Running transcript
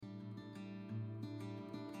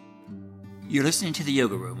You're listening to The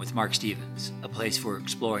Yoga Room with Mark Stevens, a place for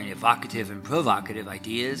exploring evocative and provocative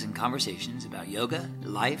ideas and conversations about yoga,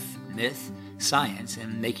 life, myth, science,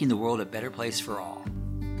 and making the world a better place for all.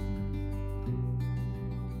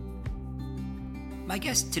 My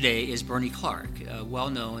guest today is Bernie Clark, a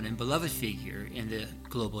well-known and beloved figure in the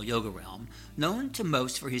global yoga realm, known to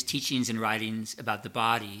most for his teachings and writings about the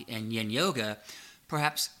body and yin yoga,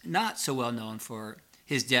 perhaps not so well known for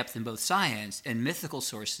his depth in both science and mythical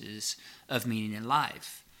sources of meaning in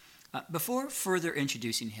life. Before further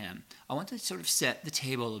introducing him, I want to sort of set the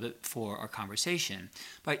table a little bit for our conversation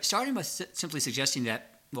by starting by simply suggesting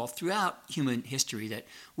that, throughout human history, that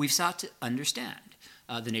we've sought to understand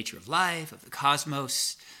the nature of life, of the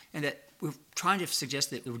cosmos, and that we're trying to suggest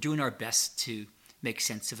that we're doing our best to make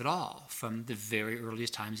sense of it all from the very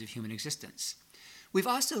earliest times of human existence. We've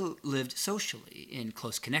also lived socially in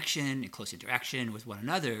close connection and close interaction with one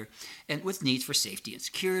another, and with needs for safety and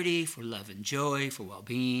security, for love and joy, for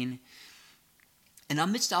well-being. And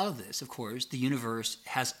amidst all of this, of course, the universe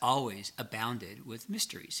has always abounded with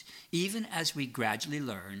mysteries, even as we gradually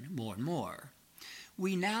learn more and more.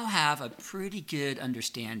 We now have a pretty good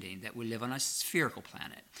understanding that we live on a spherical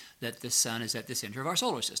planet, that the sun is at the center of our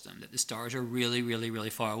solar system, that the stars are really, really, really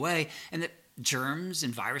far away, and that germs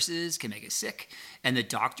and viruses can make us sick, and that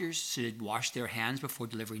doctors should wash their hands before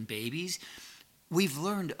delivering babies. We've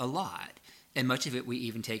learned a lot, and much of it we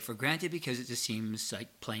even take for granted because it just seems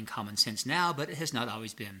like plain common sense now, but it has not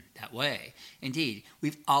always been that way. Indeed,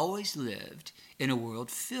 we've always lived in a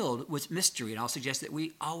world filled with mystery, and I'll suggest that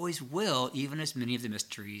we always will, even as many of the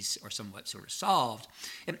mysteries are somewhat sort of solved.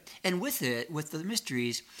 And with the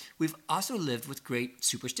mysteries, we've also lived with great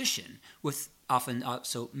superstition, with often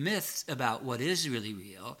also myths about what is really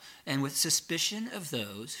real, and with suspicion of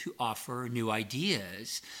those who offer new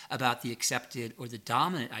ideas about the accepted or the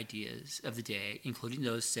dominant ideas of the day, including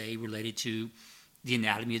those, say, related to the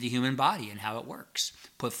anatomy of the human body and how it works.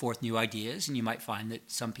 Put forth new ideas, and you might find that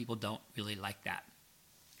some people don't really like that.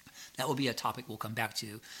 That will be a topic we'll come back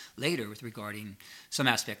to later with regarding some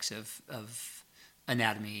aspects of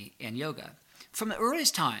anatomy and yoga. From the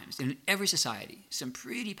earliest times, in every society, some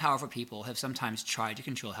pretty powerful people have sometimes tried to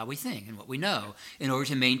control how we think and what we know in order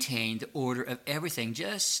to maintain the order of everything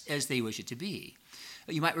just as they wish it to be.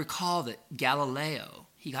 You might recall that Galileo,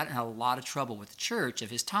 he got in a lot of trouble with the church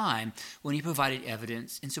of his time when he provided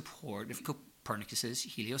evidence in support of Copernicus's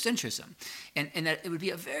heliocentrism, and that it would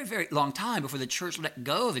be a very, very long time before the church let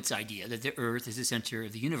go of its idea that the earth is the center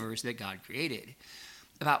of the universe that God created.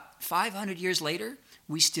 About 500 years later,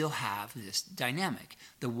 we still have this dynamic,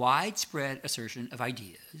 the widespread assertion of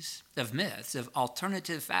ideas, of myths, of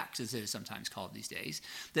alternative facts, as it is sometimes called these days,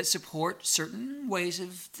 that support certain ways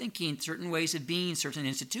of thinking, certain ways of being, certain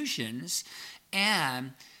institutions,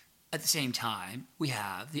 and at the same time, we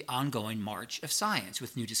have the ongoing march of science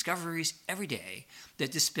with new discoveries every day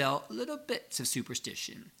that dispel little bits of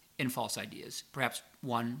superstition and false ideas, perhaps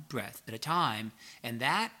one breath at a time, and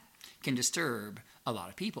that can disturb a lot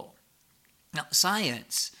of people. Now,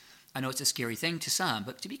 science, I know it's a scary thing to some,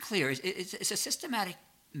 but to be clear, it's a systematic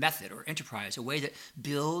method or enterprise, a way that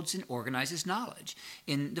builds and organizes knowledge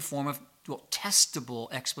in the form of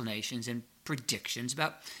testable explanations and predictions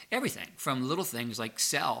about everything, from little things like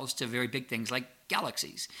cells to very big things like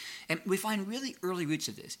galaxies. And we find really early roots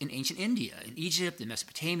of this in ancient India, in Egypt, in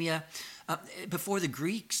Mesopotamia, before the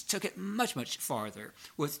Greeks took it much, much farther,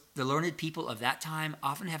 with the learned people of that time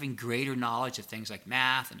often having greater knowledge of things like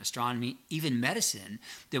math and astronomy, even medicine,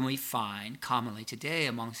 than we find commonly today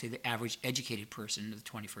among, say, the average educated person of the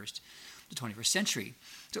 21st century.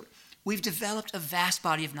 So we've developed a vast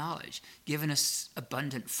body of knowledge, given us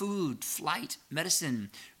abundant food, flight, medicine,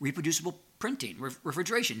 reproducible printing,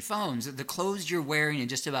 refrigeration, phones, the clothes you're wearing, and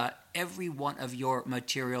just about every one of your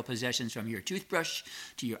material possessions, from your toothbrush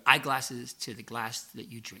to your eyeglasses to the glass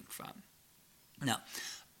that you drink from. Now,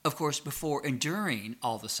 of course, before and during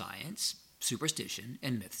all the science, superstition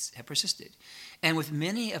and myths have persisted. And with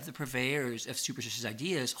many of the purveyors of superstitious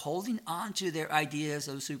ideas holding on to their ideas,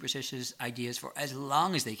 those superstitious ideas, for as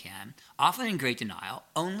long as they can, often in great denial,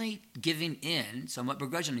 only giving in, somewhat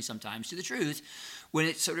begrudgingly sometimes, to the truth when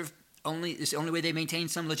it's it's the only way they maintain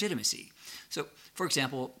some legitimacy. So, for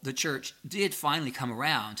example, the church did finally come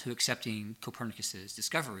around to accepting Copernicus's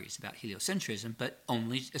discoveries about heliocentrism, but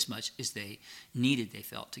only as much as they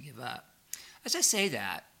felt to give up. As I say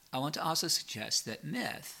that, I want to also suggest that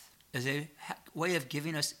myth, as a way of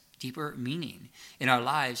giving us deeper meaning in our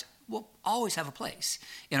lives, will always have a place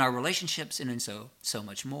in our relationships and in so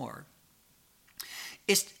much more.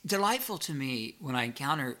 It's delightful to me when I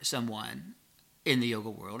encounter someone in the yoga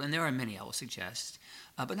world, and there are many, I will suggest,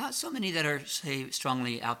 but not so many that are, say,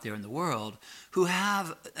 strongly out there in the world, who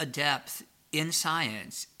have a depth in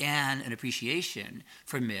science and an appreciation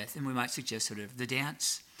for myth, and we might suggest sort of the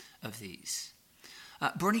dance of these.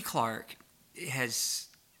 Bernie Clark has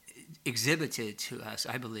exhibited to us,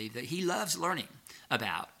 I believe, that he loves learning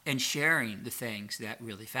about and sharing the things that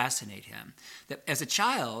really fascinate him. That as a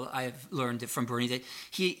child, I've learned from Bernie that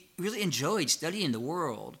he really enjoyed studying the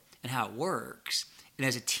world and how it works. And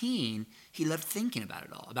as a teen, he loved thinking about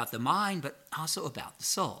it all, about the mind, but also about the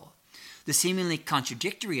soul. The seemingly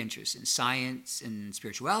contradictory interests in science and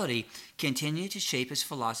spirituality continued to shape his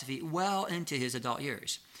philosophy well into his adult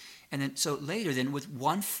years. And then, so later, then, with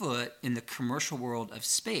one foot in the commercial world of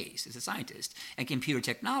space as a scientist and computer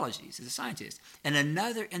technologies as a scientist, and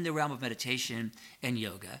another in the realm of meditation and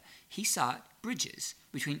yoga, he sought bridges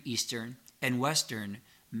between Eastern and Western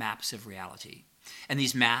maps of reality. And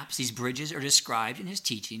these maps, these bridges, are described in his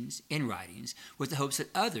teachings and writings with the hopes that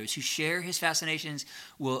others who share his fascinations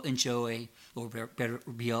will enjoy, or better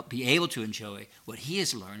be able to enjoy, what he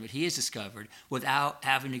has learned, what he has discovered, without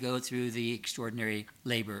having to go through the extraordinary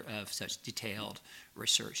labor of such detailed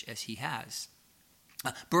research as he has.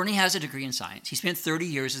 Bernie has a degree in science. He spent 30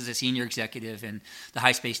 years as a senior executive in the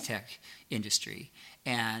high-space tech industry,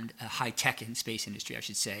 and high-tech in space industry, I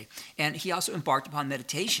should say. And he also embarked upon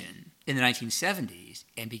meditation in the 1970s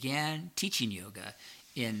and began teaching yoga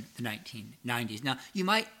in the 1990s. Now, you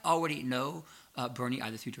might already know Bernie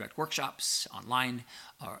either through direct workshops, online,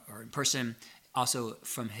 or in person, also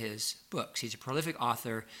from his books. He's a prolific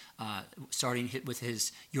author, starting with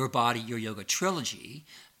his Your Body, Your Yoga trilogy,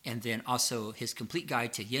 and then also his complete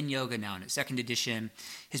guide to yin yoga, now in its second edition.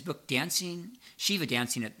 His book, Shiva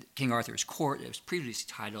Dancing at King Arthur's Court, it was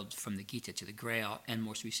previously titled From the Gita to the Grail, and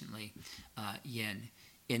most recently, Yin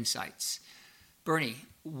Insights. Bernie,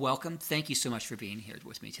 welcome. Thank you so much for being here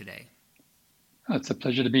with me today. Oh, it's a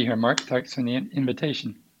pleasure to be here, Mark. Thanks for the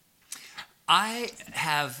invitation. I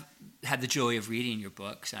have had the joy of reading your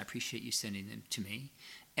books, and I appreciate you sending them to me.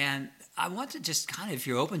 And I want to just kind of, if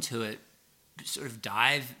you're open to it, sort of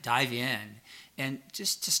dive in, and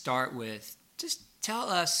just to start with, just tell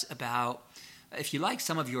us about, if you like,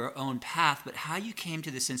 some of your own path, but how you came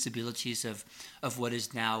to the sensibilities of what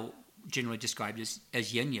is now generally described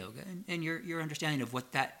as yin yoga, and your understanding of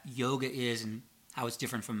what that yoga is and how it's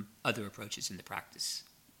different from other approaches in the practice.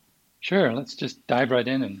 Sure, let's just dive right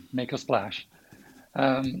in and make a splash.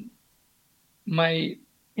 My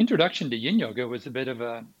introduction to yin yoga was a bit of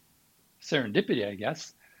a serendipity, I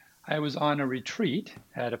guess. I was on a retreat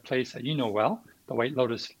at a place that you know well, the White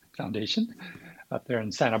Lotus Foundation, up there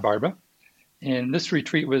in Santa Barbara. And this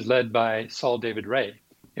retreat was led by Saul David Ray.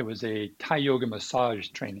 It was a Thai yoga massage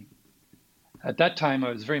training. At that time,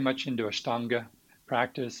 I was very much into Ashtanga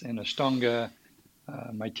practice. And Ashtanga,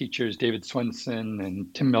 my teachers, David Swenson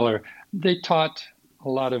and Tim Miller, they taught a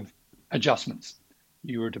lot of adjustments.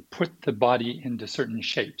 You were to put the body into certain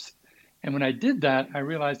shapes. And when I did that, I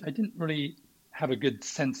realized I didn't really have a good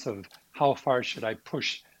sense of how far should I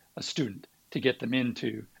push a student to get them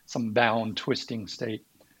into some bound, twisting state.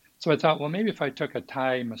 So I thought, well, maybe if I took a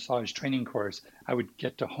Thai massage training course, I would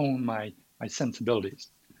get to hone my sensibilities.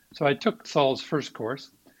 So I took Saul's first course.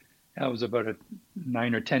 That was about a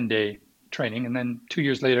 9 or 10 day training. And then 2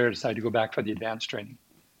 years later, I decided to go back for the advanced training.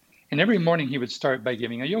 And every morning he would start by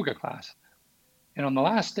giving a yoga class. And on the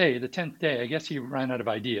last day, the 10th day, I guess he ran out of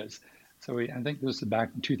ideas. So I think this was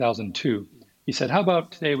back in 2002. He said, how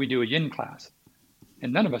about today we do a yin class?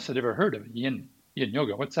 And none of us had ever heard of yin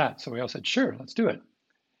yoga. What's that? So we all said, sure, let's do it.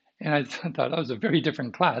 And I thought that was a very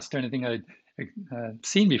different class to anything I'd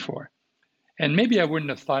seen before. And maybe I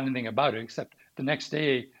wouldn't have thought anything about it, except the next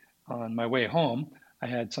day on my way home, I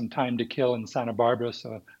had some time to kill in Santa Barbara.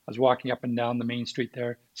 So I was walking up and down the main street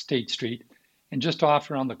there, State Street. And just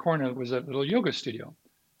off around the corner was a little yoga studio.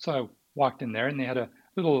 So I walked in there and they had a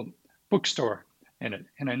little bookstore in it.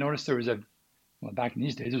 And I noticed there was well, back in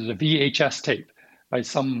these days, there was a VHS tape by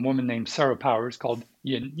some woman named Sarah Powers called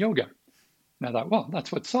Yin Yoga. And I thought, well,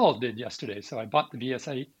 that's what Saul did yesterday. So I bought the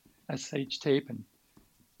VHS tape and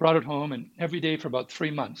brought it home. And every day for about 3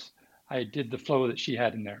 months, I did the flow that she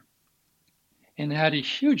had in there. And it had a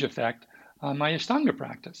huge effect on my Ashtanga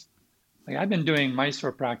practice. Like, I've been doing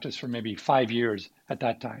Mysore practice for maybe 5 years at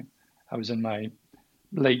that time. I was in my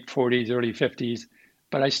late 40s, early 50s,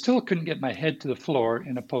 but I still couldn't get my head to the floor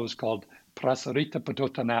in a pose called Prasarita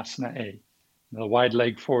Padottanasana A, the wide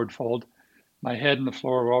leg forward fold. My head and the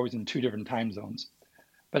floor were always in 2 different time zones.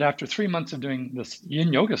 But after 3 months of doing this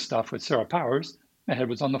yin yoga stuff with Sarah Powers, my head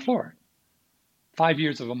was on the floor. 5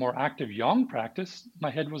 years of a more active yang practice,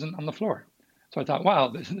 my head wasn't on the floor. So I thought, wow,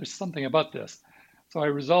 there's something about this. So I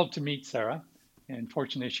resolved to meet Sarah And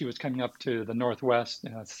fortunately, she was coming up to the Northwest,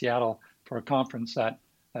 Seattle, for a conference that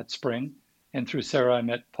spring. And through Sarah, I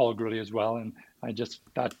met Paul Gurley as well. And that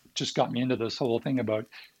just got me into this whole thing about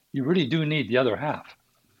you really do need the other half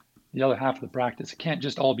of the practice. It can't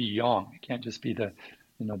just all be yang. It can't just be the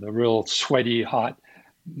real sweaty, hot,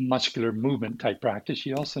 muscular movement type practice.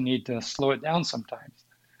 You also need to slow it down sometimes.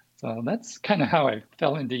 So that's kind of how I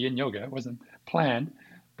fell into yin yoga. It wasn't planned,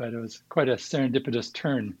 but it was quite a serendipitous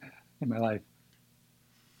turn in my life.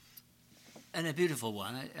 And a beautiful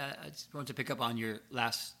one. I just want to pick up on your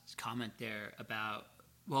last comment there about,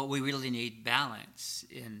 well, we really need balance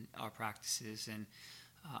in our practices. And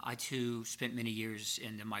I too spent many years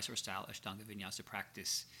in the Mysore style Ashtanga Vinyasa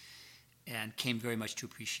practice and came very much to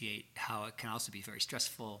appreciate how it can also be very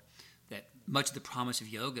stressful, that much of the promise of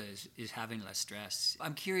yoga is having less stress.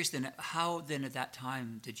 I'm curious then, how then at that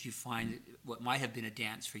time did you find what might have been a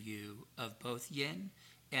dance for you of both yin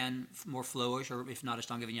and more flowish, or if not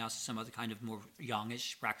Ashtanga Vinyasa, some other kind of more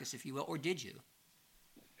yangish practice, if you will, or did you?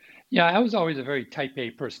 Yeah, I was always a very type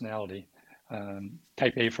A personality.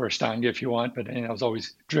 Type A for Ashtanga, if you want, but I was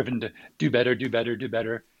always driven to do better, do better, do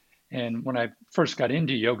better. And when I first got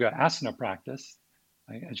into yoga asana practice,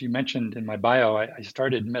 as you mentioned in my bio, I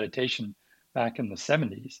started meditation back in the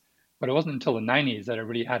 70s, but it wasn't until the 90s that I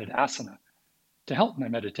really added asana to help my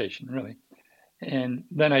meditation, really. And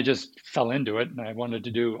then I just fell into it and I wanted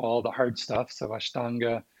to do all the hard stuff. So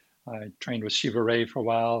Ashtanga, I trained with Shiva Ray for a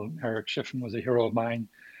while. Eric Schiffen was a hero of mine.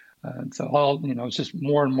 And so it's just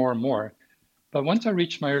more and more and more. But once I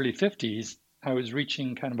reached my early 50s, I was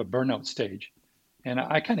reaching kind of a burnout stage. And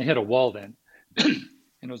I kind of hit a wall then. And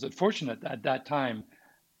it was unfortunate that at that time,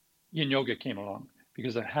 yin yoga came along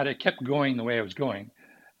because had I kept going the way I was going,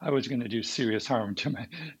 I was going to do serious harm to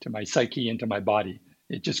my psyche and to my body.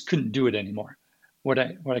 It just couldn't do it anymore. What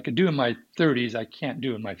I could do in my 30s, I can't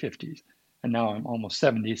do in my 50s. And now I'm almost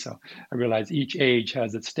 70, so I realize each age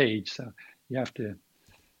has its stage. So you have to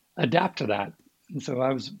adapt to that. And so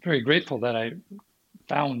I was very grateful that I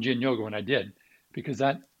found yin yoga when I did, because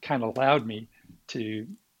that kind of allowed me to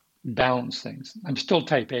balance things. I'm still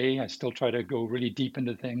type A. I still try to go really deep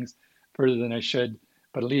into things further than I should,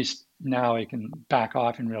 but at least now I can back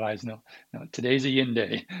off and realize, no, no, today's a yin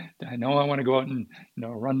day. I know I want to go out and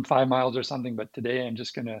run 5 miles or something, but today I'm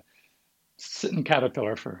just going to sit in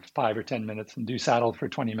Caterpillar for 5 or 10 minutes and do saddle for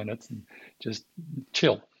 20 minutes and just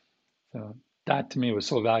chill. So that to me was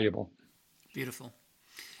so valuable. Beautiful.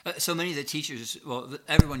 So many of the teachers, well,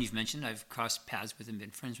 everyone you've mentioned, I've crossed paths with and been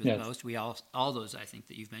friends with Yes. most. We all those I think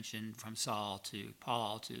that you've mentioned, from Saul to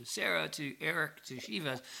Paul to Sarah to Eric to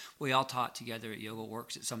Shiva, we all taught together at Yoga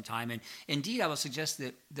Works at some time. And indeed, I will suggest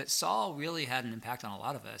that Saul really had an impact on a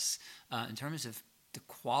lot of us in terms of the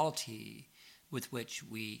quality with which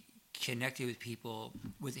we connected with people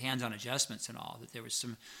with hands-on adjustments and all, that there was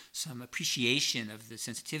some appreciation of the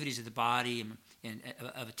sensitivities of the body and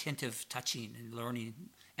of attentive touching and learning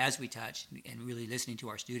as we touch and really listening to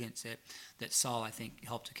our students that Saul, I think,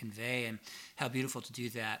 helped to convey. And how beautiful to do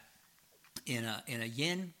that in a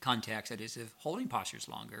yin context, that is, of holding postures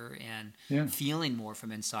longer and Yeah. feeling more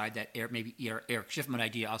from inside, that maybe Eric Schiffman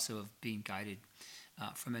idea also of being guided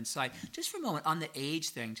from inside. Just for a moment, on the age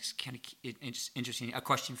thing, just kind of it's interesting. A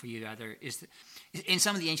question for you, either is that in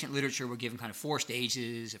some of the ancient literature, we're given kind of 4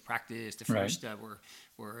 stages of practice. The first, Right.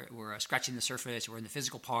 we're scratching the surface. We're in the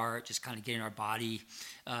physical part, just kind of getting our body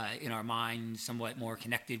in our mind somewhat more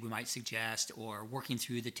connected, we might suggest, or working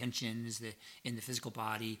through the tensions in the physical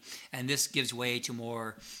body. And this gives way to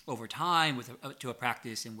more over time to a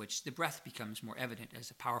practice in which the breath becomes more evident as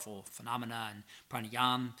a powerful phenomena, and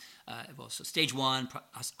pranayama. So stage 1,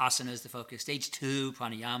 asana is the focus. Stage 2,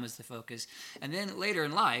 pranayama is the focus. And then later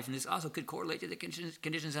in life, and this also could correlate to the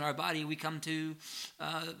conditions in our body, we come to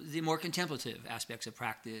the more contemplative aspects of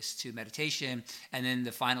practice, to meditation. And then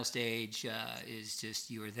the final stage is just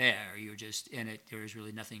you are there. You're just in it. There is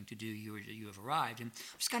really nothing to do. You have arrived. And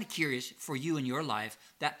I'm just kind of curious, for you in your life,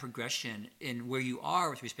 that progression in where you are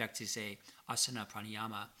with respect to, say, asana,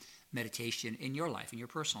 pranayama, meditation in your life, in your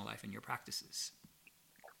personal life, in your practices.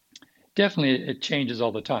 Definitely, it changes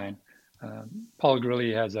all the time. Paul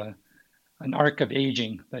Gurley has an arc of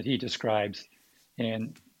aging that he describes.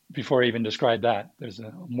 And before I even describe that, there's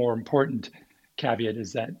a more important caveat,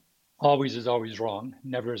 is that always is always wrong,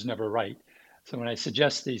 never is never right. So when I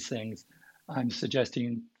suggest these things, I'm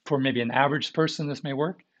suggesting for maybe an average person this may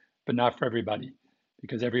work, but not for everybody,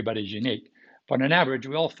 because everybody's unique. But on average,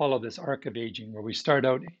 we all follow this arc of aging where we start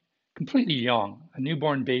out completely young. A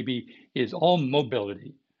newborn baby is all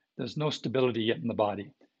mobility. There's no stability yet in the body.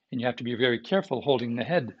 And you have to be very careful holding the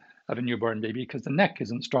head of a newborn baby because the neck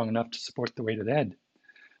isn't strong enough to support the weight of the head.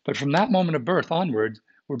 But from that moment of birth onwards,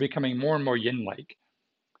 we're becoming more and more yin-like.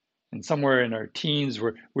 And somewhere in our teens,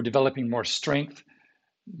 we're developing more strength,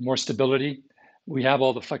 more stability. We have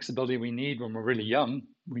all the flexibility we need when we're really young.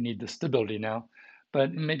 We need the stability now.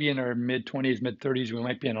 But maybe in our mid-20s, mid-30s, we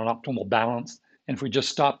might be in an optimal balance. And if we just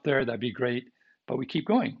stop there, that'd be great. But we keep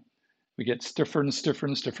going. We get stiffer and stiffer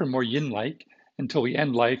and stiffer, more yin-like, until we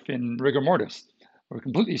end life in rigor mortis. We're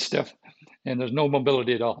completely stiff, and there's no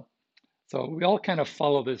mobility at all. So we all kind of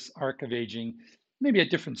follow this arc of aging, maybe at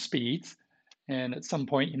different speeds. And at some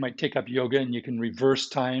point, you might take up yoga and you can reverse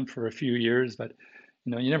time for a few years, but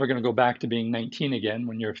you're never going to go back to being 19 again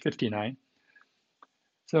when you're 59.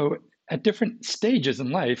 So at different stages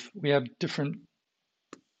in life, we have different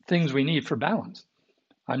things we need for balance.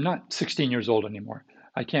 I'm not 16 years old anymore.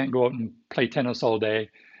 I can't go out and play tennis all day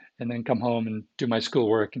and then come home and do my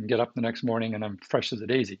schoolwork and get up the next morning and I'm fresh as a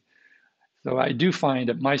daisy. So I do find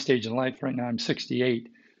at my stage in life, right now I'm 68,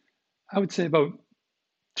 I would say about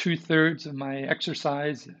 2/3 of my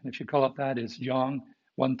exercise, if you call it that, is yang,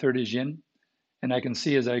 1/3 is yin. And I can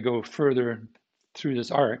see as I go further through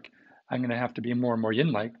this arc, I'm going to have to be more and more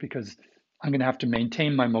yin-like because I'm going to have to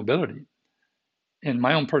maintain my mobility. In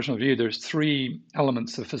my own personal view, there's three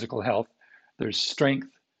elements of physical health. There's strength,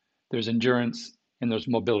 there's endurance, and there's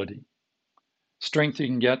mobility. Strength you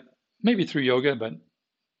can get maybe through yoga, but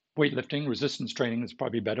weightlifting, resistance training is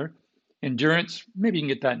probably better. Endurance, maybe you can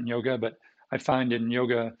get that in yoga, but I find in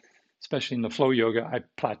yoga, especially in the flow yoga, I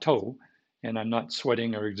plateau and I'm not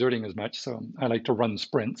sweating or exerting as much. So I like to run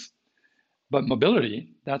sprints. But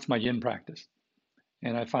mobility, that's my yin practice.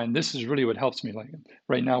 And I find this is really what helps me. Like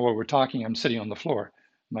right now while we're talking, I'm sitting on the floor.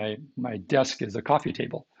 My desk is a coffee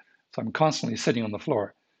table. So I'm constantly sitting on the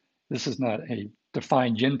floor. This is not a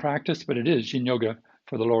defined yin practice, but it is yin yoga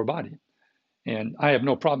for the lower body. And I have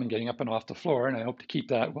no problem getting up and off the floor, and I hope to keep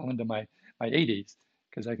that well into my 80s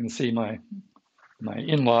because I can see my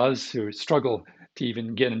in-laws who struggle to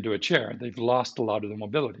even get into a chair. They've lost a lot of their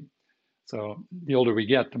mobility. So the older we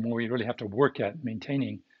get, the more we really have to work at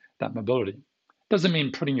maintaining that mobility. Doesn't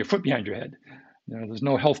mean putting your foot behind your head. There's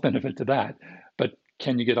no health benefit to that. But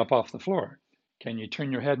can you get up off the floor? Can you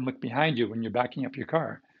turn your head and look behind you when you're backing up your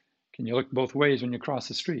car? Can you look both ways when you cross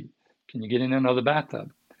the street? Can you get in and out of the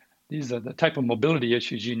bathtub? These are the type of mobility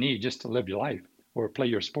issues you need just to live your life or play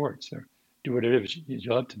your sports or do what it is you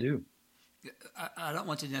love to do. I don't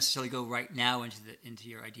want to necessarily go right now into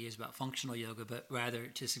your ideas about functional yoga, but rather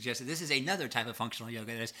to suggest that this is another type of functional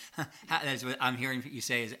yoga. That is what I'm hearing you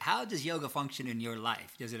say is, how does yoga function in your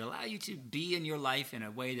life? Does it allow you to be in your life in a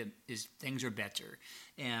way that things are better?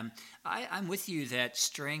 And I'm with you that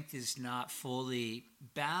strength is not fully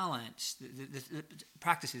balanced. The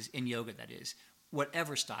practices in yoga, that is,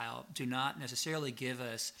 whatever style, do not necessarily give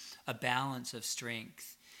us a balance of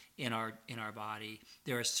strength in our body.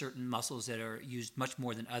 There are certain muscles that are used much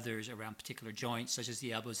more than others around particular joints, such as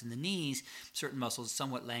the elbows and the knees. Certain muscles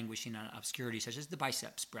somewhat languishing on obscurity, such as the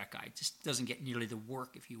biceps brachii. Just doesn't get nearly the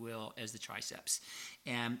work, if you will, as the triceps.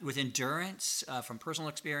 And with endurance, from personal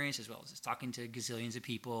experience, as well as talking to gazillions of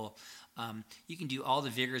people, you can do all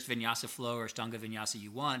the vigorous vinyasa flow or Ashtanga vinyasa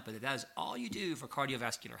you want, but if that is all you do for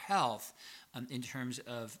cardiovascular health, in terms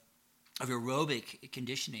of aerobic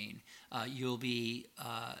conditioning,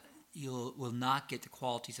 you will not get the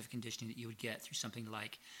qualities of conditioning that you would get through something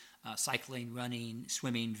like cycling, running,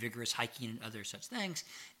 swimming, vigorous hiking, and other such things.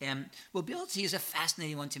 And mobility is a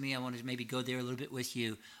fascinating one to me. I wanted to maybe go there a little bit with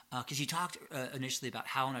you because you talked initially about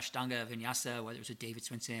how an Ashtanga vinyasa, whether it was with David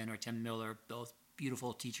Swinson or Tim Miller, both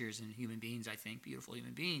beautiful teachers and human beings, I think, beautiful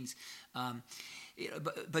human beings.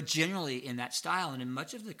 But generally in that style and in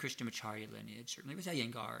much of the Krishnamacharya lineage, certainly with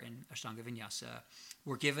Iyengar and Ashtanga Vinyasa,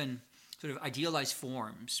 we're given sort of idealized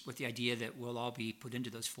forms with the idea that we'll all be put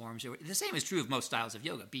into those forms. The same is true of most styles of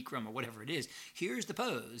yoga, Bikram or whatever it is. Here's the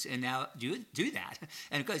pose, and now do that.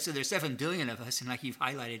 And so there's 7 billion of us, and like you've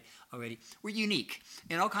highlighted already, we're unique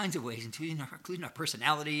in all kinds of ways, including our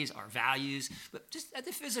personalities, our values, but just at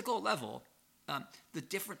the physical level. The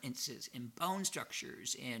differences in bone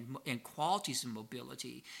structures and qualities of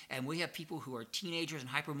mobility. And we have people who are teenagers and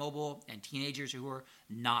hypermobile and teenagers who are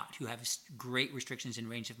not, who have great restrictions in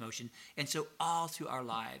range of motion. And so all through our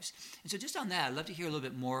lives. And so just on that, I'd love to hear a little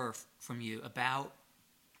bit more from you about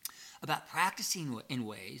practicing in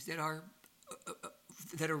ways that are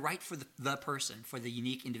right for the person, for the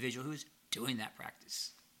unique individual who's doing that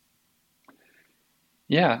practice.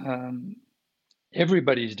 Yeah,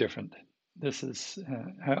 everybody's different. This is,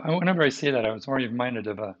 whenever I say that, I was already reminded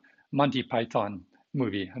of a Monty Python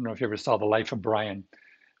movie. I don't know if you ever saw The Life of Brian,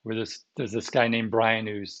 where there's this guy named Brian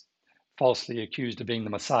who's falsely accused of being the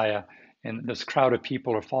Messiah, and this crowd of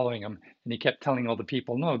people are following him, and he kept telling all the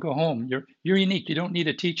people, no, go home, you're unique, you don't need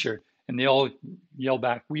a teacher. And they all yell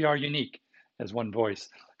back, we are unique, as one voice.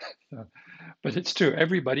 But it's true,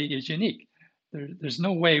 everybody is unique. There's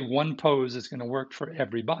no way one pose is going to work for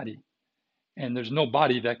everybody. And there's no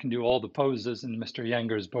body that can do all the poses in Mr.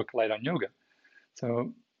 Iyengar's book, Light on Yoga.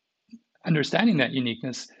 So understanding that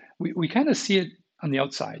uniqueness, we kind of see it on the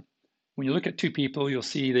outside. When you look at two people, you'll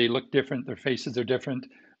see they look different, their faces are different,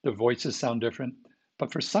 their voices sound different.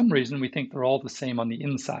 But for some reason, we think they're all the same on the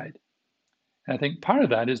inside. And I think part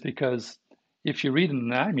of that is because if you read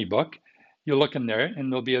an anatomy book, you'll look in there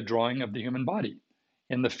and there'll be a drawing of the human body.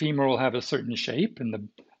 And the femur will have a certain shape, and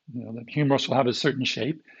the humerus will have a certain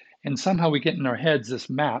shape. And somehow we get in our heads this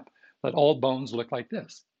map that all bones look like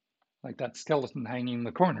this, like that skeleton hanging in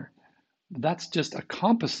the corner. That's just a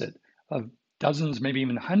composite of dozens, maybe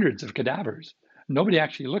even hundreds of cadavers. Nobody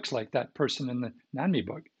actually looks like that person in the anatomy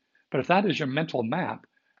book. But if that is your mental map,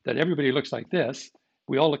 that everybody looks like this,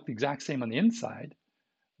 we all look the exact same on the inside,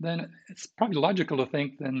 then it's probably logical to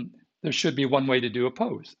think then there should be one way to do a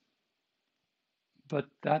pose. But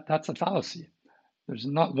that's a fallacy. There's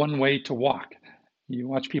not one way to walk. You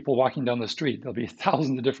watch people walking down the street, there'll be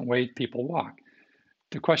thousands of different ways people walk.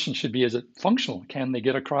 The question should be, is it functional? Can they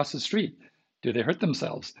get across the street? Do they hurt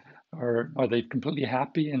themselves? Or are they completely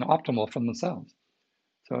happy and optimal from themselves?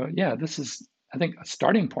 So yeah, this is, I think, a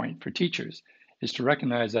starting point for teachers is to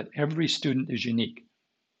recognize that every student is unique.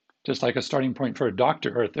 Just like a starting point for a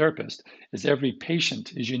doctor or a therapist is every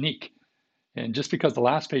patient is unique. And just because the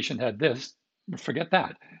last patient had this, forget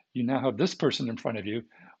that. You now have this person in front of you.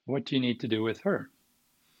 What do you need to do with her?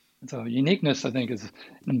 And so uniqueness, I think, is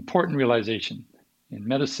an important realization in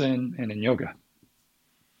medicine and in yoga.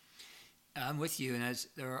 I'm with you, and as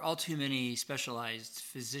there are all too many specialized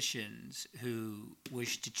physicians who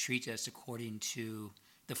wish to treat us according to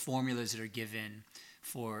the formulas that are given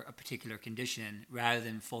for a particular condition, rather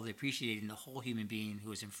than fully appreciating the whole human being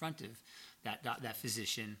who is in front of that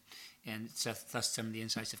physician, and so thus some of the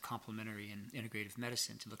insights of complementary and integrative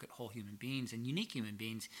medicine to look at whole human beings and unique human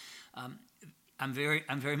beings. I'm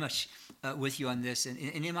very much with you on this. And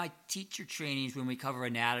in my teacher trainings, when we cover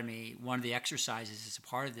anatomy, one of the exercises as a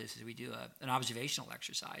part of this is we do an observational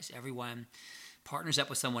exercise. Everyone partners up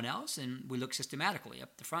with someone else, and we look systematically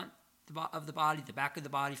up the front of the body, the back of the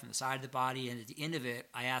body, from the side of the body. And at the end of it,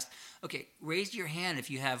 I ask, okay, raise your hand if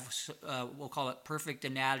you have, we'll call it perfect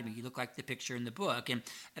anatomy. You look like the picture in the book. And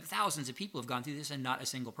thousands of people have gone through this, and not a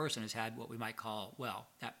single person has had what we might call, well,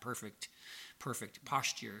 that perfect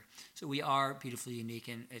posture. So we are beautifully unique,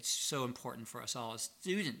 and it's so important for us all as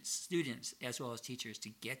students as well as teachers to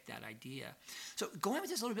get that idea. So going with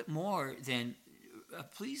this a little bit more, then,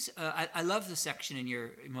 please, I love the section in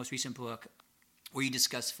your most recent book where you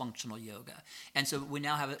discuss functional yoga. And so we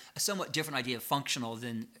now have a somewhat different idea of functional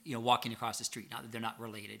than walking across the street, not that they're not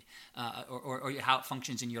related, or how it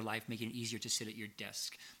functions in your life, making it easier to sit at your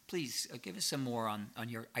desk. Please give us some more on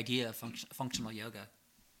your idea of functional yoga.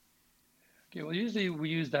 Okay, well, usually we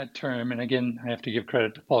use that term, and again, I have to give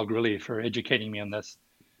credit to Paul Grilly for educating me on this.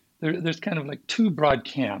 There's kind of like two broad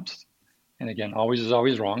camps, and again, always is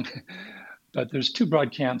always wrong, but there's two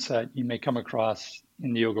broad camps that you may come across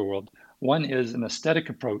in the yoga world. One is an aesthetic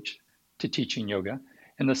approach to teaching yoga,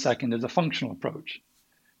 and the second is a functional approach.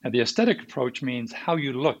 Now, the aesthetic approach means how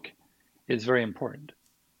you look is very important.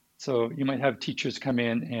 So you might have teachers come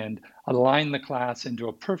in and align the class into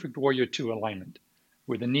a perfect warrior two alignment,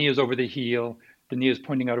 where the knee is over the heel, the knee is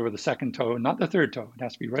pointing out over the second toe, not the third toe. It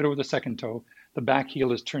has to be right over the second toe. The back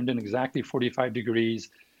heel is turned in exactly 45 degrees.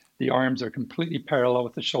 The arms are completely parallel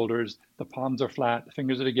with the shoulders. The palms are flat, the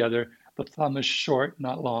fingers are together. The thumb is short,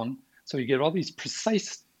 not long. So you get all these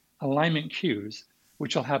precise alignment cues,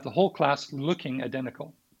 which will have the whole class looking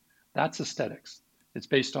identical. That's aesthetics. It's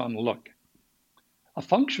based on look. A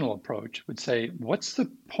functional approach would say, what's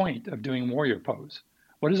the point of doing warrior pose?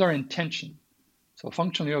 What is our intention? So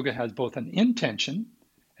functional yoga has both an intention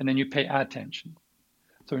and then you pay attention.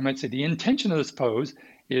 So we might say the intention of this pose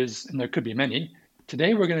is, and there could be many,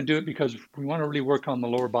 today we're going to do it because we want to really work on the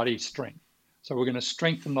lower body strength. So we're going to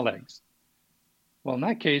strengthen the legs. Well, in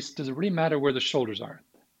that case, does it really matter where the shoulders are?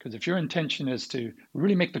 Because if your intention is to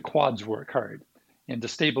really make the quads work hard and to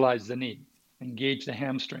stabilize the knee, engage the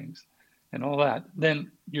hamstrings and all that,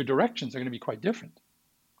 then your directions are going to be quite different.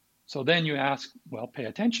 So then you ask, well, pay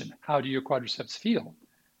attention. How do your quadriceps feel?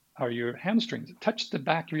 Are your hamstrings? Touch the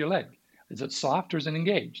back of your leg. Is it soft or is it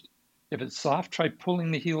engaged? If it's soft, try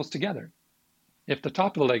pulling the heels together. If the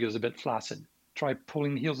top of the leg is a bit flaccid, try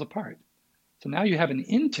pulling the heels apart. So now you have an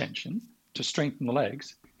intention to strengthen the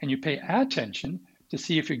legs, and you pay attention to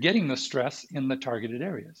see if you're getting the stress in the targeted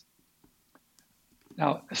areas.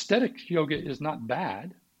 Now, aesthetic yoga is not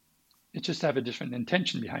bad. It just have a different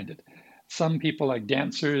intention behind it. Some people like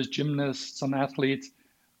dancers, gymnasts, some athletes,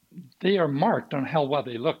 they are marked on how well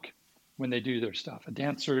they look when they do their stuff. A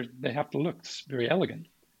dancer, they have to look very elegant.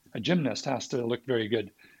 A gymnast has to look very good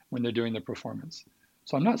when they're doing the performance.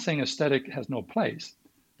 So I'm not saying aesthetic has no place,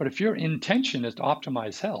 but if your intention is to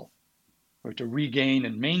optimize health or to regain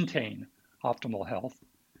and maintain optimal health,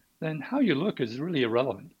 then how you look is really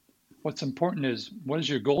irrelevant. What's important is what is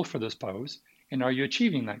your goal for this pose and are you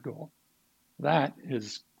achieving that goal? That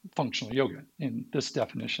is functional yoga in this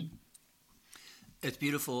definition. It's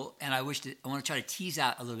beautiful, and I want to try to tease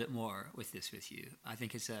out a little bit more with this with you. I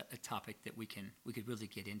think it's a topic that we could really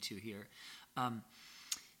get into here. I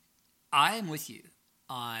am with you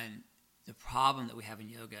on the problem that we have in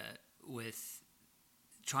yoga with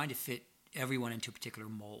trying to fit everyone into a particular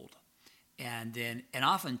mold. And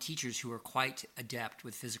often teachers who are quite adept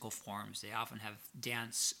with physical forms, they often have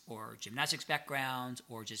dance or gymnastics backgrounds,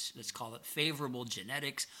 or just, let's call it, favorable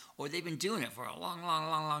genetics, or they've been doing it for a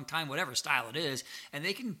long time, whatever style it is, and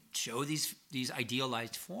they can show these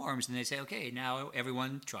idealized forms, and they say, okay, now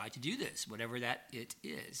everyone try to do this, whatever that it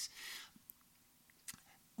is.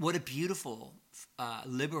 What a beautiful,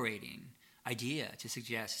 liberating idea to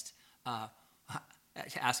suggest.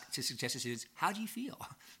 To suggest to students, how do you feel?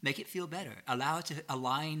 Make it feel better. Allow it to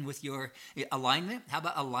align with your alignment. How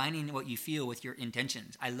about aligning what you feel with your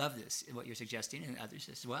intentions? I love this, what you're suggesting, and others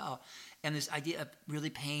as well. And this idea of really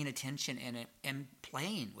paying attention in it and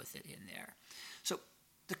playing with it in there. So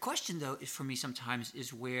the question, though, is for me sometimes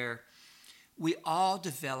is where we all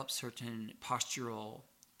develop certain postural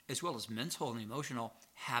as well as mental and emotional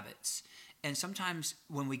habits. And sometimes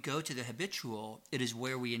when we go to the habitual, it is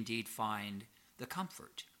where we indeed find the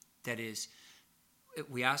comfort. That is,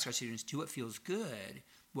 we ask our students, do what feels good.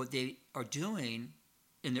 What they are doing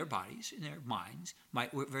in their bodies, in their minds,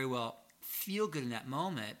 might very well feel good in that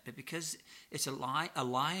moment, but because it's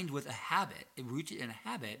aligned with a habit, rooted in a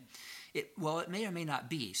habit, it may or may not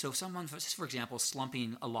be. So if someone, for example,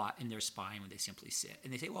 slumping a lot in their spine when they simply sit,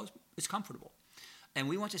 and they say, well, it's comfortable. And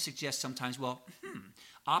we want to suggest sometimes,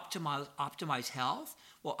 optimize health.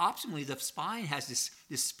 Well, optimally, the spine has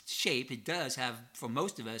this shape. It does have, for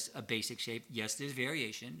most of us, a basic shape. Yes, there's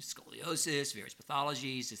variation, scoliosis, various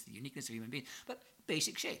pathologies, it's the uniqueness of human beings, but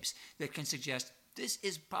basic shapes that can suggest this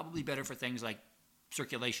is probably better for things like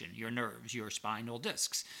circulation, your nerves, your spinal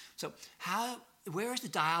discs. So where is the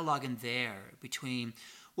dialogue in there between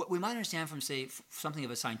what we might understand from, say, something of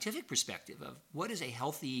a scientific perspective of what is a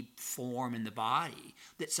healthy form in the body,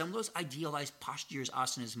 that some of those idealized postures,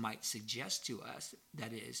 asanas, might suggest to us,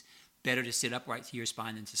 that is, better to sit upright through your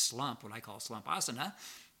spine than to slump, what I call slump asana,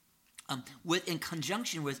 in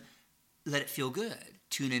conjunction with let it feel good,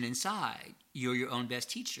 tune in inside, you're your own best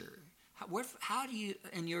teacher. How do you,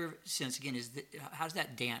 in your sense, again, how does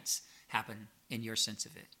that dance happen in your sense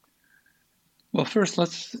of it? Well, first,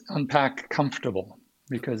 let's unpack comfortable.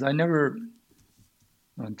 Because I'm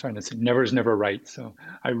trying to say never is never right. So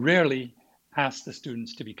I rarely ask the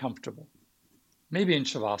students to be comfortable. Maybe in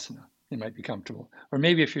Shavasana, they might be comfortable. Or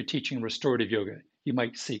maybe if you're teaching restorative yoga, you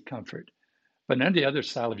might seek comfort. But in any other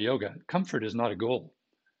style of yoga, comfort is not a goal.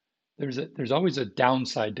 There's always a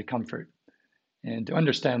downside to comfort. And to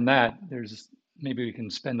understand that, maybe we can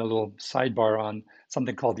spend a little sidebar on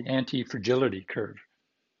something called the anti-fragility curve.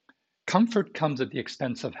 Comfort comes at the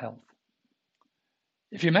expense of health.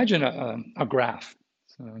 If you imagine a graph,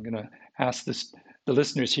 so I'm going to ask the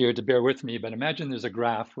listeners here to bear with me, but imagine there's a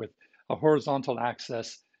graph with a horizontal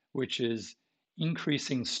axis, which is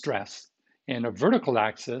increasing stress, and a vertical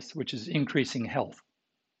axis, which is increasing health.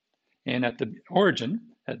 And at the origin,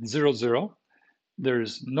 at 0, 0,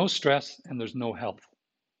 there's no stress and there's no health.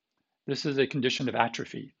 This is a condition of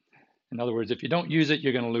atrophy. In other words, if you don't use it,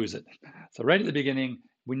 you're going to lose it. So right at the beginning,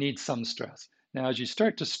 we need some stress. Now, as you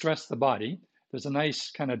start to stress the body, there's a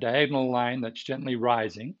nice kind of diagonal line that's gently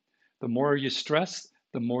rising. The more you stress,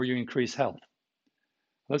 the more you increase health.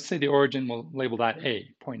 Let's say the origin, we'll label that A,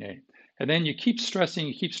 point A. And then you keep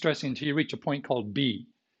stressing until you reach a point called B.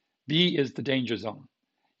 B is the danger zone.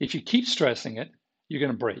 If you keep stressing it, you're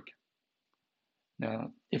going to break.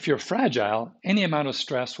 Now, if you're fragile, any amount of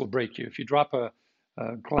stress will break you. If you drop a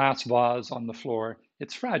glass vase on the floor,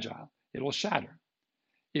 it's fragile. It will shatter.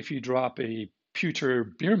 If you drop a pewter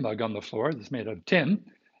beer mug on the floor that's made of tin,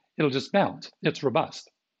 it'll just bounce. It's robust.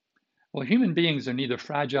 Well, human beings are neither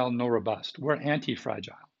fragile nor robust. We're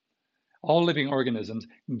anti-fragile. All living organisms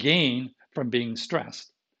gain from being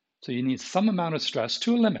stressed. So you need some amount of stress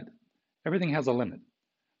to a limit. Everything has a limit.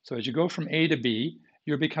 So as you go from A to B,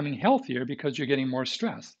 you're becoming healthier because you're getting more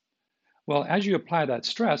stress. Well, as you apply that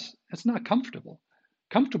stress, it's not comfortable.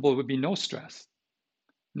 Comfortable would be no stress.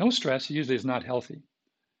 No stress usually is not healthy.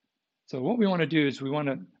 So what we want to do is we want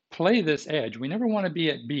to play this edge. We never want to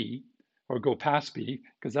be at B or go past B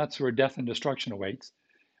because that's where death and destruction awaits.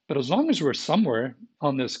 But as long as we're somewhere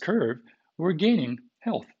on this curve, we're gaining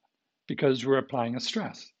health because we're applying a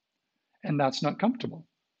stress. And that's not comfortable.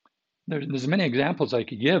 There's many examples I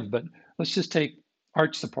could give, but let's just take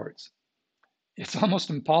arch supports. It's almost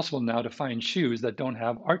impossible now to find shoes that don't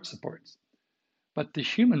have arch supports. But the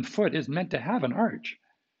human foot is meant to have an arch.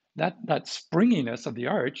 That springiness of the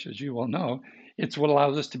arch, as you well know, it's what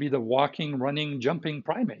allows us to be the walking, running, jumping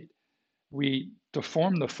primate. We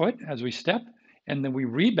deform the foot as we step, and then we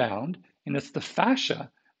rebound, and it's the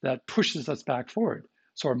fascia that pushes us back forward.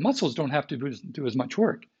 So our muscles don't have to do as much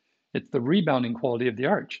work. It's the rebounding quality of the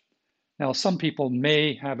arch. Now, some people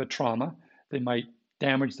may have a trauma. They might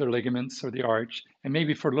damage their ligaments or the arch, and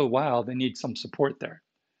maybe for a little while they need some support there.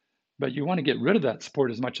 But you want to get rid of that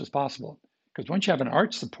support as much as possible. Because once you have an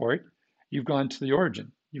arch support, you've gone to the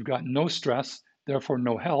origin. You've got no stress, therefore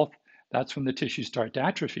no health. That's when the tissues start to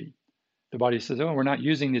atrophy. The body says, oh, we're not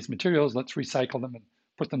using these materials. Let's recycle them and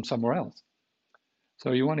put them somewhere else.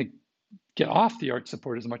 So you want to get off the arch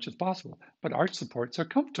support as much as possible. But arch supports are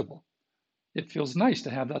comfortable. It feels nice to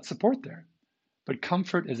have that support there. But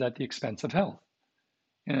comfort is at the expense of health.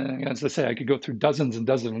 And as I say, I could go through dozens and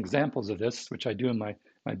dozens of examples of this, which I do in my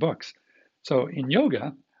books. So in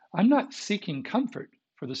yoga, I'm not seeking comfort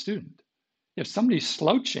for the student. If somebody's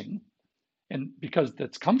slouching, and because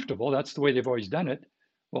that's comfortable, that's the way they've always done it,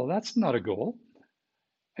 well, that's not a goal.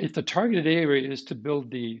 If the targeted area is to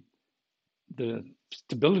build the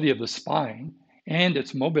stability of the spine and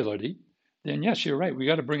its mobility, then yes, you're right. We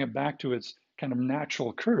got to bring it back to its kind of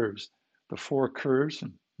natural curves, the 4 curves,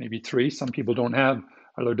 and maybe 3. Some people don't have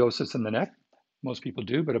a lordosis in the neck. Most people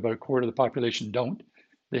do, but about a quarter of the population don't.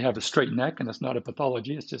 They have a straight neck, and it's not a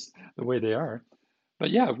pathology. It's just the way they are.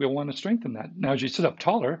 But yeah, we'll want to strengthen that. Now, as you sit up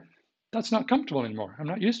taller, that's not comfortable anymore. I'm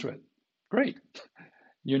not used to it. Great.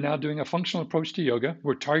 You're now doing a functional approach to yoga.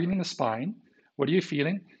 We're targeting the spine. What are you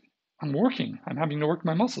feeling? I'm working. I'm having to work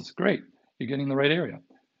my muscles. Great. You're getting the right area.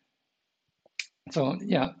 So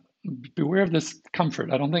yeah, beware of this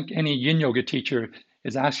comfort. I don't think any yin yoga teacher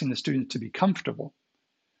is asking the students to be comfortable.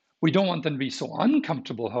 We don't want them to be so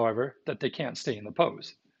uncomfortable, however, that they can't stay in the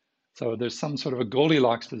pose. So there's some sort of a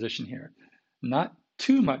Goldilocks position here. Not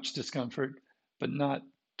too much discomfort, but not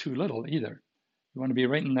too little either. You want to be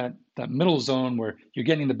right in that middle zone where you're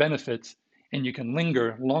getting the benefits and you can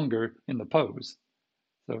linger longer in the pose.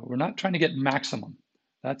 So we're not trying to get maximum.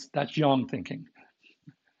 That's yang thinking.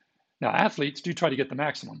 Now, athletes do try to get the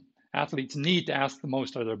maximum. Athletes need to ask the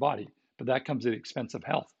most out of their body, but that comes at the expense of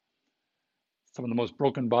health. Some of the most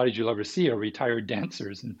broken bodies you'll ever see are retired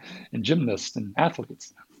dancers and gymnasts and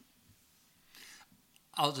athletes.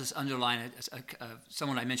 I'll just underline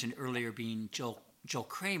someone I mentioned earlier being Joel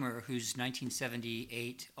Kramer, whose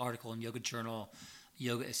 1978 article in Yoga Journal,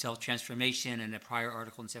 Yoga is Self-Transformation, and a prior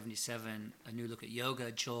article in 77, A New Look at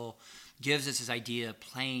Yoga. Joel gives us this idea of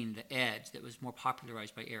playing the edge that was more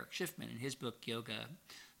popularized by Eric Schiffman in his book, Yoga,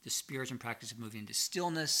 The Spirit and Practice of Moving into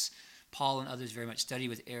Stillness. Paul and others very much study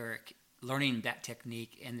with Eric, learning that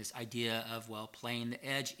technique and this idea of, playing the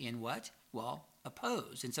edge in what? Well, a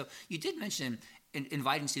pose. And so you did mention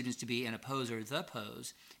inviting students to be in a pose or the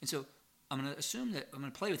pose. And so I'm going to assume that I'm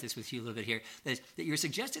going to play with this with you a little bit here, that you're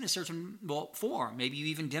suggesting a certain form. Maybe you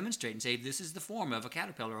even demonstrate and say, this is the form of a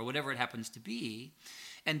caterpillar or whatever it happens to be.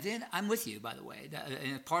 And then I'm with you, by the way.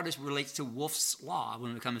 And part of this relates to Wolff's Law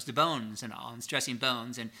when it comes to bones and all, and stressing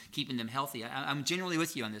bones and keeping them healthy. I'm generally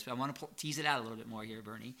with you on this, but I want to tease it out a little bit more here,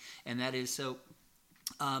 Bernie. And that is so...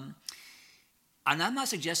 and I'm not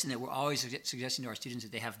suggesting that we're always suggesting to our students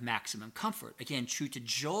that they have maximum comfort. Again, true to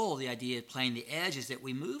Joel, the idea of playing the edge is that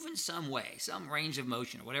we move in some way, some range of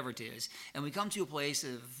motion or whatever it is, and we come to a place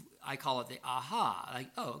of, I call it the aha, like,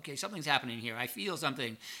 oh, okay, something's happening here. I feel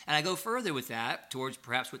something. And I go further with that towards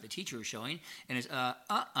perhaps what the teacher is showing, and it's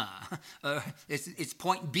it's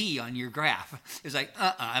point B on your graph. It's like,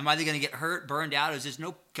 I'm either going to get hurt, burned out, or there's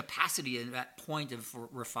no capacity in that point of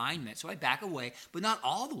refinement. So I back away, but not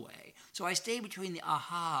all the way. So I stay between the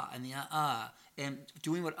aha and the and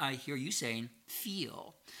doing what I hear you saying,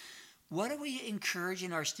 feel. What are we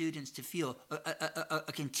encouraging our students to feel?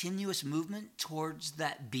 A continuous movement towards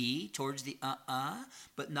that B, towards the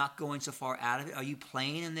but not going so far out of it? Are you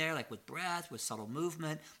playing in there, like with breath, with subtle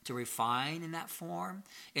movement, to refine in that form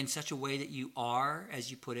in such a way that you are,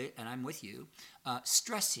 as you put it, and I'm with you,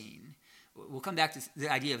 stressing? We'll come back to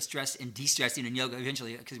the idea of stress and de-stressing in yoga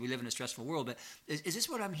eventually because we live in a stressful world, but is this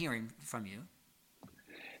what I'm hearing from you?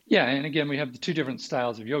 Yeah, and again, we have the 2 different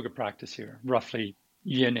styles of yoga practice here, roughly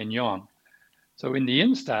yin and yang. So in the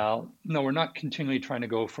yin style, no, we're not continually trying to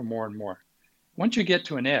go for more and more. Once you get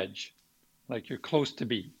to an edge, like you're close to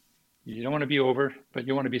be, you don't want to be over, but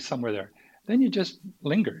you want to be somewhere there. Then you just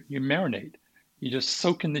linger, you marinate, you just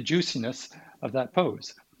soak in the juiciness of that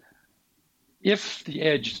pose. If the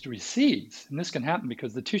edge recedes, and this can happen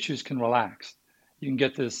because the tissues can relax, you can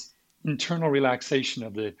get this internal relaxation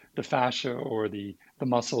of the fascia or the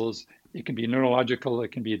muscles. It can be neurological,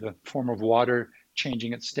 it can be the form of water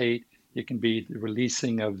changing its state, it can be the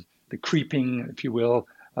releasing of the creeping, if you will,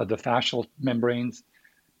 of the fascial membranes.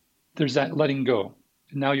 There's that letting go.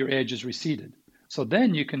 And now your edge is receded. So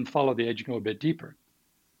then you can follow the edge and go a bit deeper.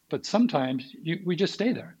 But sometimes we just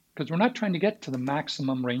stay there because we're not trying to get to the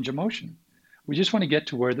maximum range of motion. We just want to get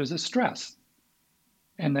to where there's a stress.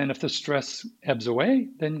 And then if the stress ebbs away,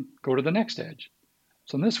 then go to the next edge.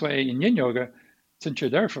 So in this way, in yin yoga, since you're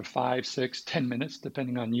there for 5, 6, 10 minutes,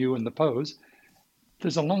 depending on you and the pose,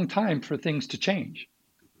 there's a long time for things to change.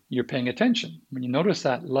 You're paying attention. When you notice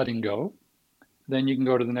that letting go, then you can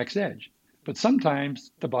go to the next edge. But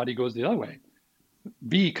sometimes the body goes the other way.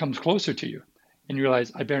 B comes closer to you, and you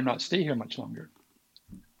realize, I better not stay here much longer.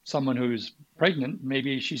 Someone who's pregnant,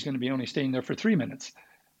 maybe she's going to be only staying there for 3 minutes.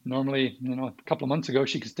 Normally, a couple of months ago,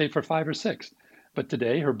 she could stay for 5 or 6. But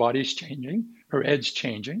today, her body's changing, her edge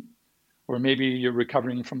changing, or maybe you're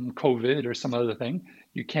recovering from COVID or some other thing.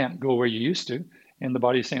 You can't go where you used to, and the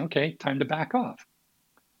body's saying, okay, time to back off.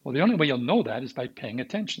 Well, the only way you'll know that is by paying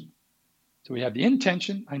attention. So we have the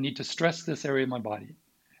intention, I need to stress this area of my body.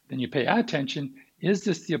 Then you pay attention, is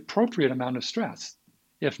this the appropriate amount of stress?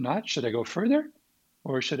 If not, should I go further?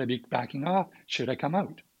 Or should I be backing off? Should I come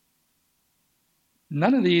out?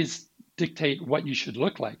 None of these dictate what you should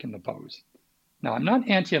look like in the pose. Now, I'm not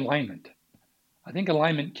anti-alignment. I think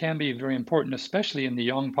alignment can be very important, especially in the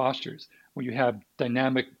yang postures, where you have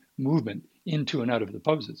dynamic movement into and out of the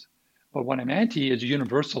poses. But what I'm anti is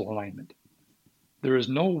universal alignment. There is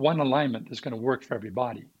no one alignment that's going to work for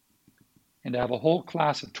everybody. And to have a whole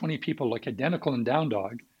class of 20 people look identical in down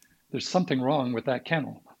dog, there's something wrong with that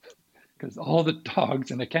kennel because all the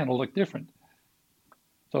dogs in the kennel look different.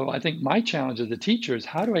 So I think my challenge as a teacher is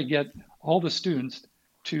how do I get all the students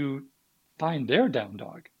to find their down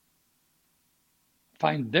dog,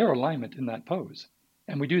 find their alignment in that pose.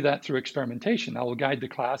 And we do that through experimentation. I will guide the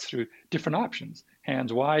class through different options.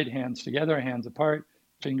 Hands wide, hands together, hands apart,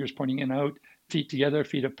 fingers pointing in and out, feet together,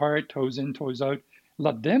 feet apart, toes in, toes out.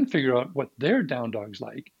 Let them figure out what their down dog's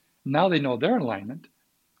like. Now they know their alignment.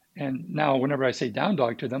 And now whenever I say down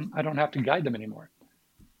dog to them, I don't have to guide them anymore.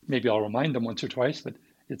 Maybe I'll remind them once or twice, but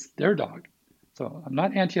it's their dog. So I'm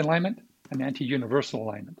not anti-alignment, I'm anti-universal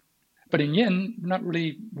alignment. But in yin, I'm not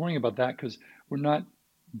really worrying about that because we're not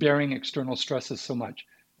bearing external stresses so much.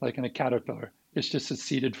 Like in a caterpillar, it's just a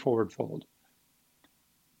seated forward fold.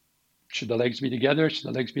 Should the legs be together? Should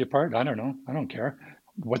the legs be apart? I don't know. I don't care.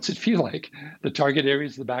 What's it feel like? The target area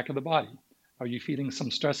is the back of the body. Are you feeling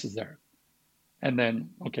some stresses there? And then,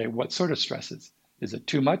 okay, what sort of stresses? Is it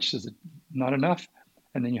too much? Is it not enough?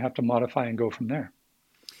 And then you have to modify and go from there.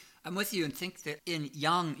 I'm with you and think that in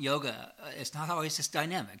yang yoga, it's not always just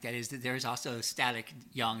dynamic. That is, that there's also static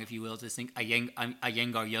yang, if you will, to think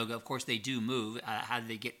Iyengar yoga. Of course, they do move. How did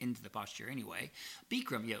they get into the posture anyway?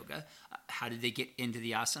 Bikram yoga, how did they get into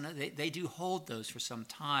the asana? They do hold those for some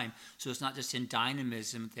time. So it's not just in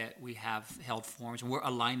dynamism that we have held forms where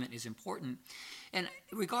alignment is important. And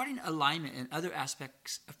regarding alignment and other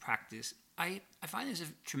aspects of practice, I find there's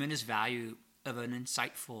a tremendous value of an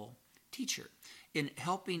insightful teacher in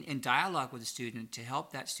helping in dialogue with the student to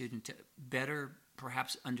help that student to better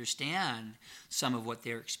perhaps understand some of what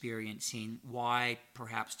they're experiencing, why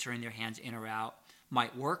perhaps turning their hands in or out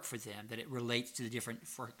might work for them, that it relates to the different,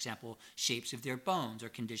 for example, shapes of their bones or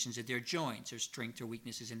conditions of their joints or strengths or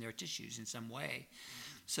weaknesses in their tissues in some way.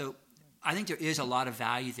 So I think there is a lot of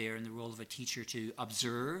value there in the role of a teacher to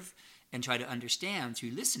observe and try to understand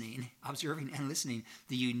through listening, observing and listening,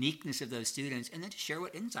 the uniqueness of those students, and then to share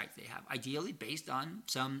what insights they have, ideally based on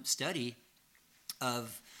some study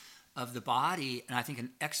of the body. And I think an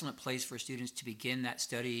excellent place for students to begin that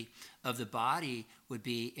study of the body would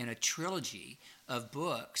be in a trilogy of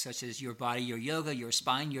books, such as Your Body, Your Yoga, Your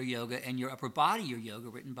Spine, Your Yoga, and Your Upper Body, Your Yoga,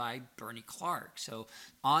 written by Bernie Clark. So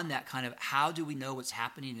on that kind of how do we know what's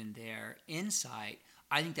happening in their insight,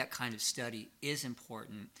 I think that kind of study is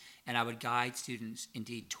important, and I would guide students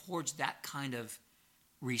indeed towards that kind of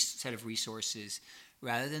set of resources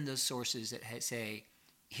rather than those sources that say,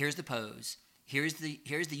 here's the pose, Here's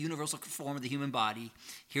the universal form of the human body.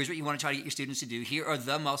 Here's what you want to try to get your students to do. Here are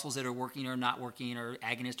the muscles that are working or not working, or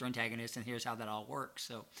agonist or antagonist, and here's how that all works.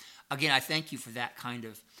 So, again, I thank you for that kind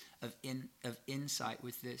of insight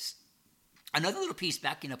with this. Another little piece,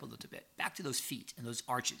 backing up a little bit, back to those feet and those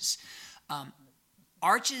arches.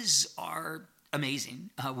 Arches are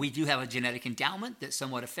amazing. We do have a genetic endowment that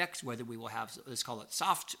somewhat affects whether we will have, let's call it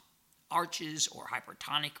soft arches or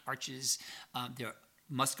hypertonic arches. Their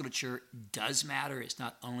musculature does matter. It's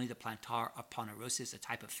not only the plantar aponeurosis, a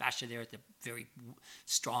type of fascia there at the very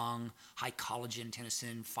strong, high collagen,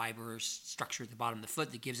 tennyson fiber structure at the bottom of the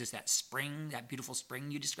foot that gives us that spring, that beautiful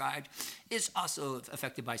spring you described. It's also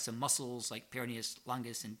affected by some muscles like peroneus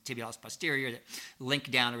longus and tibialis posterior that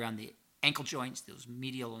link down around the ankle joints, those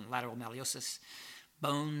medial and lateral malleosus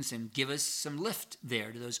bones, and give us some lift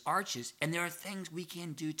there to those arches. And there are things we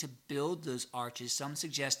can do to build those arches. Some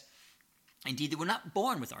suggest, indeed, that we're not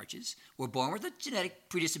born with arches. We're born with a genetic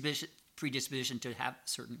predisposition to have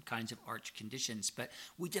certain kinds of arch conditions, but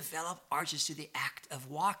we develop arches through the act of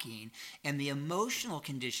walking and the emotional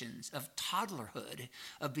conditions of toddlerhood,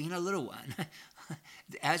 of being a little one.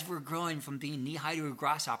 As we're growing from being knee-high to a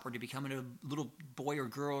grasshopper to becoming a little boy or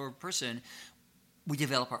girl or person, we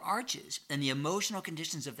develop our arches, and the emotional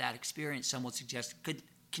conditions of that experience, some would suggest, could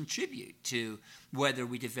contribute to whether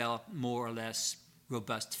we develop more or less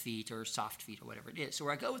robust feet or soft feet or whatever it is. So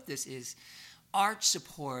where I go with this is arch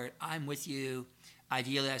support. I'm with you.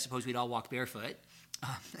 Ideally, I suppose we'd all walk barefoot.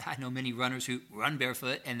 I know many runners who run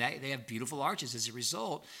barefoot, and they have beautiful arches as a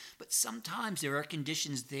result. But sometimes there are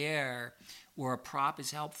conditions there where a prop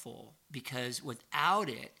is helpful, because without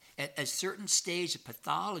it, at a certain stage of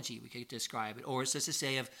pathology, we could describe it, or it's just to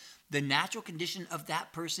say of the natural condition of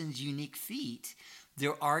that person's unique feet,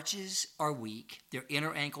 their arches are weak, their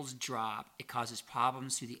inner ankles drop. It causes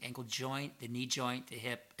problems through the ankle joint, the knee joint, the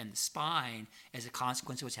hip, and the spine as a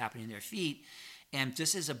consequence of what's happening in their feet. And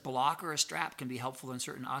just as a block or a strap can be helpful in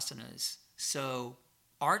certain asanas, so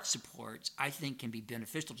arch supports, I think, can be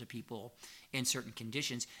beneficial to people in certain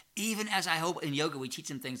conditions, even as I hope in yoga we teach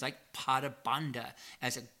them things like Pada Bandha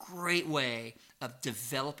as a great way of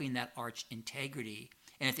developing that arch integrity.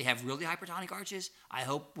 And if they have really hypertonic arches, I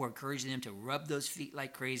hope we're encouraging them to rub those feet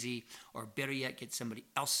like crazy, or better yet, get somebody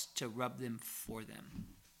else to rub them for them.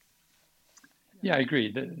 Yeah, I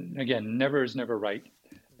agree. Again, never is never right.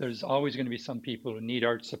 There's always going to be some people who need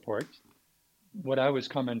arch support. What I was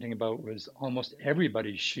commenting about was almost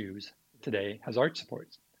everybody's shoes today has arch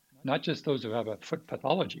supports, not just those who have a foot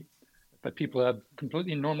pathology, but people who have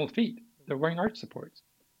completely normal feet. They're wearing arch supports,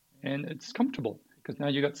 and it's comfortable because now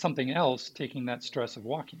you got something else taking that stress of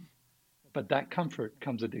walking. But that comfort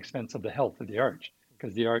comes at the expense of the health of the arch,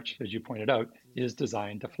 because the arch, as you pointed out, is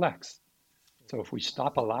designed to flex. So if we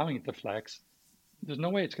stop allowing it to flex, there's no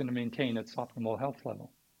way it's going to maintain its optimal health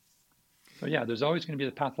level. So yeah, there's always going to be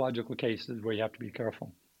the pathological cases where you have to be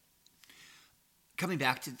careful. Coming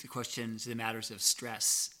back to the questions, the matters of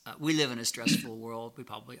stress, we live in a stressful world. We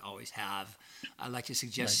probably always have. I'd like to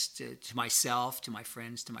suggest to myself, to my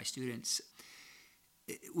friends, to my students,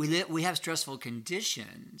 we have stressful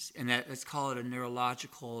conditions, and let's call it a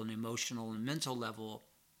neurological and emotional and mental level,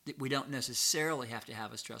 that we don't necessarily have to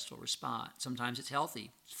have a stressful response. Sometimes it's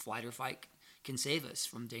healthy. Flight or fight can save us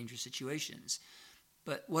from dangerous situations.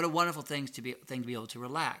 But what a wonderful thing to be able to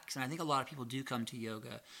relax. And I think a lot of people do come to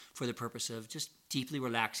yoga for the purpose of just deeply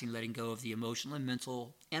relaxing, letting go of the emotional and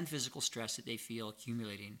mental and physical stress that they feel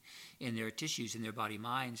accumulating in their tissues, in their body,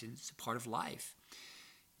 minds, and it's a part of life.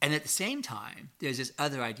 And at the same time, there's this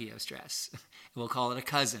other idea of stress. We'll call it a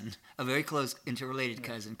cousin, a very close interrelated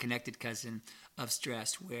cousin, connected cousin of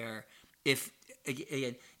stress, where if,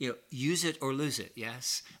 again, use it or lose it,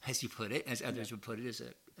 yes, as you put it, as others would put it, as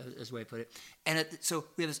a way to put it. And so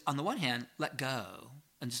we have this, on the one hand, let go,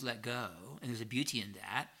 and just let go, and there's a beauty in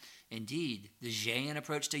that. Indeed, the Jain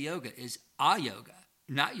approach to yoga is a-yoga,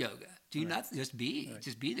 not yoga. Do not just be,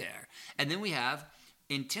 just be there. And then we have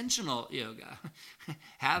intentional yoga.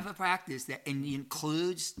 Have a practice that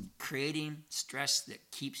includes creating stress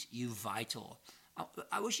that keeps you vital.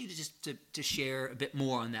 I wish you to share a bit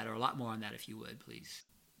more on that, or a lot more on that, if you would, please.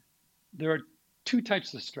 There are two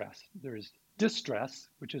types of stress. There's distress,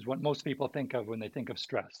 which is what most people think of when they think of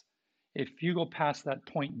stress. If you go past that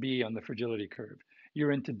point B on the fragility curve,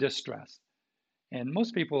 you're into distress. And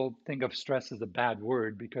most people think of stress as a bad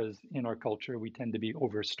word because in our culture, we tend to be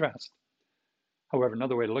overstressed. However,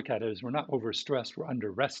 another way to look at it is we're not overstressed, we're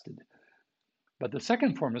under-rested. But the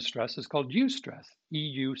second form of stress is called eustress,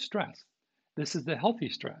 EU stress. This is the healthy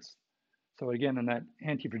stress. So again, on that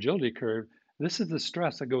anti-fragility curve, this is the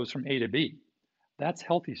stress that goes from A to B. That's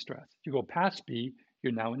healthy stress. You go past B,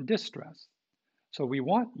 you're now in distress. So we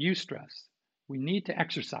want eustress. We need to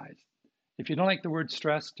exercise. If you don't like the word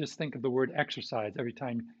stress, just think of the word exercise every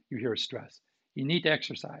time you hear stress. You need to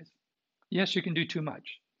exercise. Yes, you can do too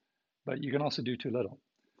much, but you can also do too little.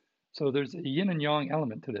 So there's a yin and yang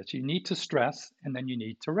element to this. You need to stress and then you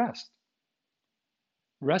need to rest.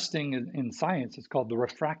 Resting in science is called the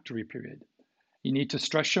refractory period. You need to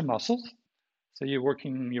stress your muscles. So you're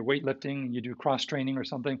working, you're weightlifting, you do cross training or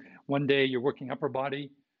something. One day you're working upper body,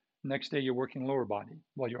 next day you're working lower body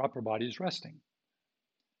while your upper body is resting.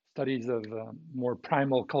 Studies of more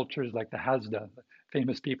primal cultures like the Hasda, the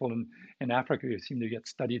famous people in Africa who seem to get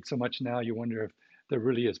studied so much now, you wonder if they're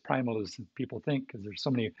really as primal as people think because there's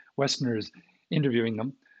so many Westerners interviewing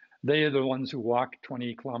them. They are the ones who walk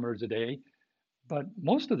 20 kilometers a day, but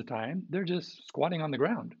most of the time they're just squatting on the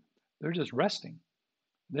ground. They're just resting.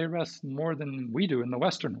 They rest more than we do in the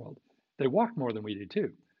Western world. They walk more than we do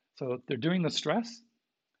too. So they're doing the stress,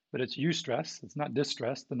 but it's eustress. It's not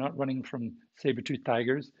distress. They're not running from saber-toothed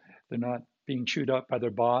tigers. They're not being chewed up by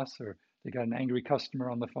their boss or they got an angry customer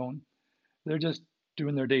on the phone. They're just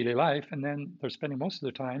doing their daily life, and then they're spending most of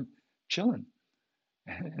their time chilling,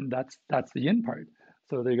 and that's the yin part.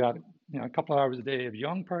 So they got a couple of hours a day of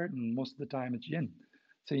yang part, and most of the time it's yin.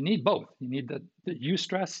 So you need both. You need the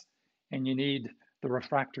eustress, and you need the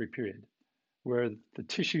refractory period, where the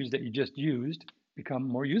tissues that you just used become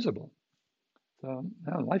more usable. So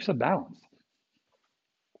life's a balance.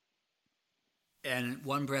 And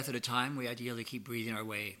one breath at a time, we ideally keep breathing our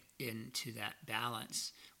way into that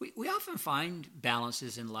balance. We often find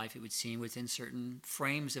balances in life, it would seem, within certain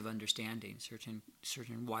frames of understanding,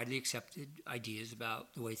 certain widely accepted ideas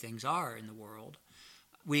about the way things are in the world.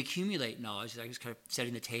 We accumulate knowledge. I was kind of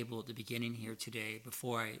setting the table at the beginning here today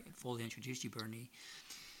before I fully introduced you, Bernie.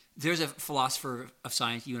 There's a philosopher of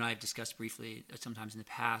science you and I have discussed briefly sometimes in the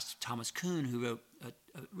past, Thomas Kuhn, who wrote a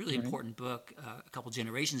really important book a couple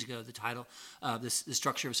generations ago, the title, The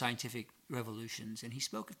Structure of Scientific Revolutions. And he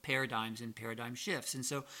spoke of paradigms and paradigm shifts. And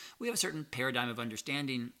so we have a certain paradigm of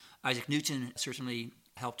understanding. Isaac Newton certainly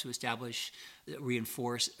helped to establish,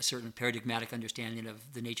 reinforce a certain paradigmatic understanding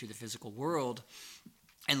of the nature of the physical world.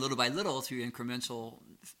 And little by little, through incremental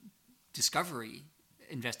discovery,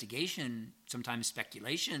 investigation, sometimes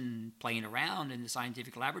speculation, playing around in the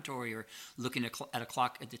scientific laboratory or looking at a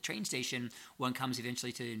clock at the train station, one comes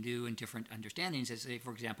eventually to new and different understandings. As, say,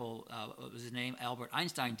 for example, what was his name? Albert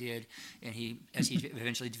Einstein did, and he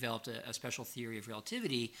eventually developed a special theory of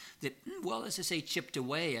relativity that, well, let's just say, chipped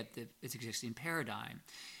away at its existing paradigm.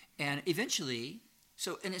 And eventually,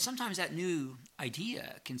 and sometimes that new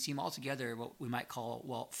idea can seem altogether what we might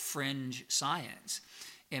call, fringe science.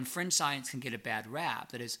 And fringe science can get a bad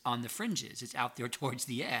rap, that is on the fringes. It's out there towards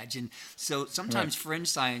the edge. And so sometimes fringe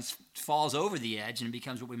science falls over the edge and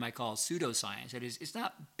becomes what we might call pseudoscience. That is, it's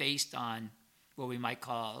not based on what we might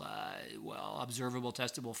call, observable,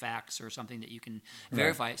 testable facts or something that you can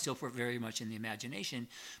verify. It's still very much in the imagination.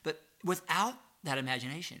 But without that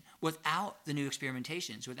imagination, without the new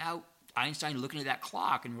experimentations, without Einstein looking at that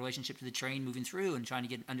clock in relationship to the train moving through and trying to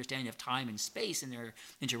get an understanding of time and space and their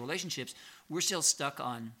interrelationships, we're still stuck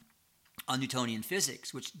on Newtonian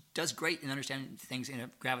physics, which does great in understanding things in a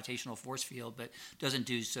gravitational force field, but doesn't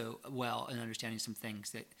do so well in understanding some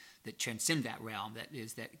things that transcend that realm,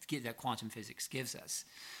 that quantum physics gives us.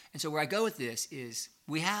 And so where I go with this is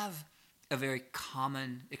we have a very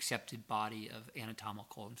common accepted body of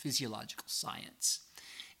anatomical and physiological science.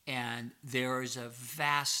 And there is a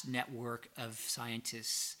vast network of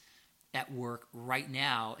scientists at work right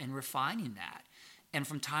now in refining that. And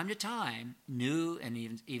from time to time, new and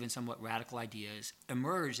even somewhat radical ideas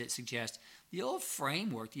emerge that suggest the old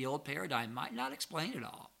framework, the old paradigm might not explain it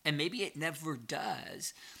all. And maybe it never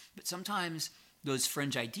does. But sometimes those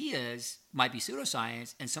fringe ideas might be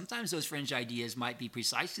pseudoscience, and sometimes those fringe ideas might be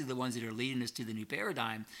precisely the ones that are leading us to the new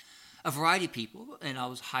paradigm. A variety of people, and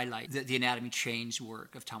I'll highlight the anatomy change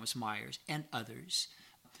work of Thomas Myers and others.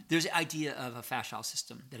 There's the idea of a fascial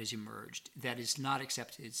system that has emerged that is not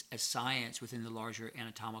accepted as science within the larger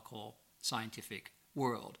anatomical scientific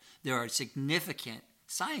world. There are significant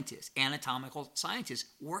scientists, anatomical scientists,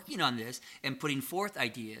 working on this and putting forth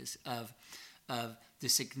ideas of the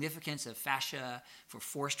significance of fascia for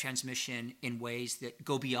force transmission in ways that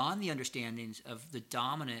go beyond the understandings of the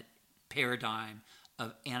dominant paradigm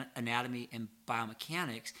of anatomy and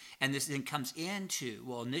biomechanics. And this then comes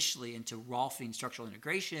initially into Rolfing structural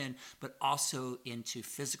integration, but also into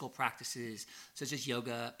physical practices such as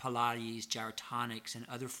yoga, Pilates, gyrotonics, and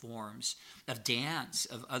other forms of dance,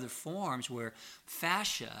 of other forms where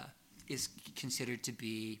fascia is considered to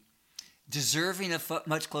be deserving of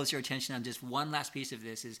much closer attention. On just one last piece of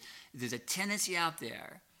this is there's a tendency out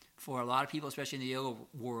there for a lot of people, especially in the yoga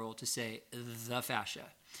world, to say the fascia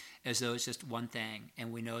as though it's just one thing.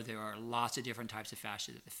 And we know there are lots of different types of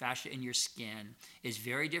fascia. The fascia in your skin is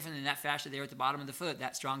very different than that fascia there at the bottom of the foot,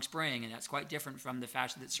 that strong spring, and that's quite different from the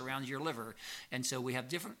fascia that surrounds your liver. And so we have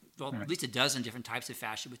different, well, at least a dozen different types of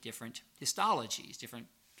fascia with different histologies, different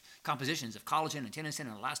compositions of collagen and tensin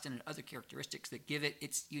and elastin and other characteristics that give it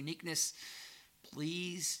its uniqueness.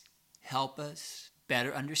 Please help us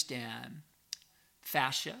better understand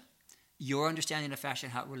fascia, your understanding of fascia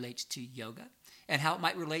and how it relates to yoga, and how it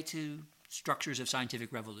might relate to structures of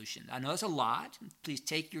scientific revolution. I know it's a lot. Please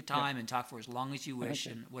take your time and talk for as long as you wish,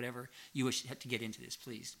 and whatever you wish to get into this,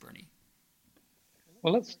 please, Bernie.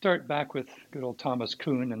 Well, let's start back with good old Thomas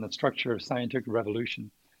Kuhn and the structure of scientific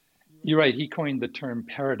revolution. You're right, he coined the term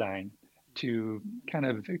paradigm to kind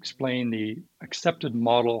of explain the accepted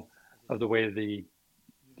model of the way the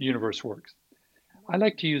universe works. I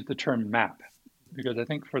like to use the term map because I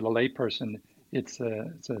think for the layperson, it's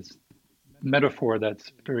a metaphor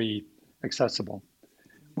that's very accessible.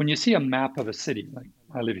 When you see a map of a city, like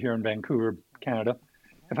I live here in Vancouver, Canada,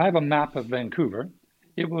 if I have a map of Vancouver,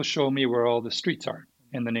 it will show me where all the streets are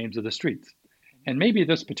and the names of the streets. And maybe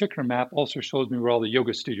this particular map also shows me where all the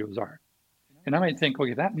yoga studios are. And I might think,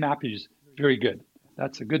 okay, that map is very good.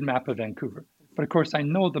 That's a good map of Vancouver. But of course, I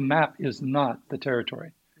know the map is not the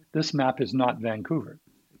territory. This map is not Vancouver.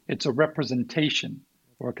 It's a representation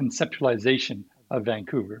or a conceptualization of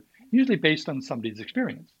Vancouver, usually based on somebody's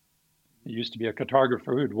experience. It used to be a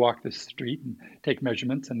cartographer who'd walk the street and take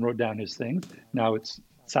measurements and wrote down his things. Now it's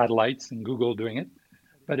satellites and Google doing it.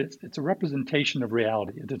 But it's a representation of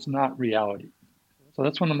reality. It is not reality. So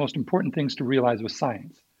that's one of the most important things to realize with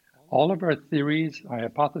science. All of our theories, our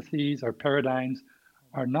hypotheses, our paradigms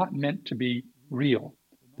are not meant to be real.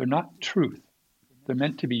 They're not truth. They're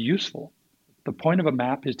meant to be useful. The point of a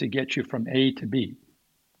map is to get you from A to B.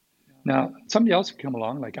 Now, somebody else could come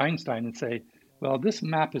along, like Einstein, and say, well, this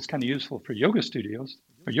map is kind of useful for yoga studios,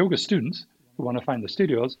 or yoga students who want to find the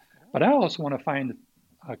studios, but I also want to find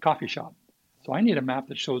a coffee shop. So I need a map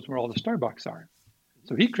that shows where all the Starbucks are.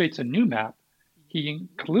 So he creates a new map. He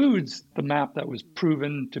includes the map that was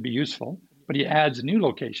proven to be useful, but he adds new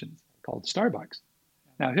locations called Starbucks.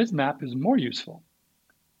 Now his map is more useful.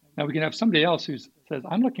 Now we can have somebody else who says,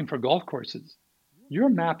 I'm looking for golf courses. Your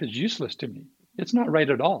map is useless to me. It's not right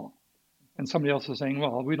at all. And somebody else is saying,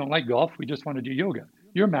 well, we don't like golf. We just want to do yoga.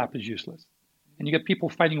 Your map is useless. And you get people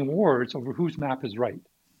fighting wars over whose map is right.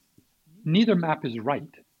 Neither map is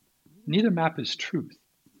right. Neither map is truth.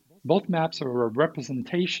 Both maps are a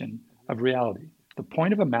representation of reality. The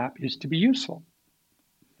point of a map is to be useful.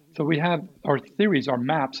 So we have our theories are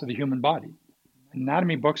maps of the human body.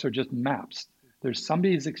 Anatomy books are just maps. There's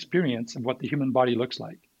somebody's experience of what the human body looks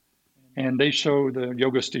like. And they show the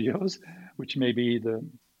yoga studios, which may be the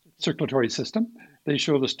circulatory system. They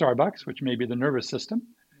show the Starbucks, which may be the nervous system.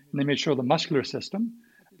 And they may show the muscular system,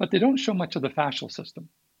 but they don't show much of the fascial system.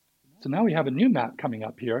 So now we have a new map coming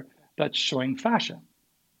up here that's showing fascia.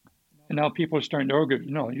 And now people are starting to argue,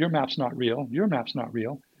 your map's not real. Your map's not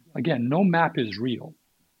real. Again, no map is real.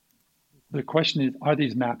 The question is, are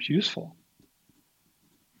these maps useful?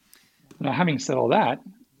 Now, having said all that,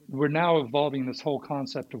 we're now evolving this whole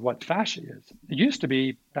concept of what fascia is. It used to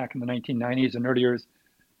be, back in the 1990s and early years,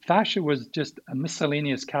 fascia was just a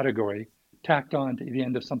miscellaneous category tacked on to the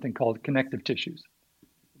end of something called connective tissues.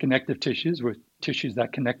 Connective tissues were tissues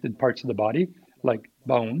that connected parts of the body, like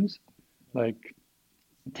bones, like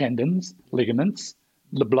tendons, ligaments.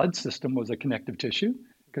 The blood system was a connective tissue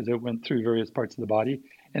because it went through various parts of the body.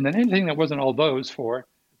 And then anything that wasn't all those four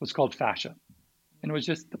was called fascia. And it was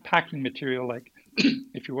just the packing material, like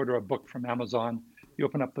if you order a book from Amazon, you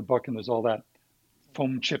open up the book and there's all that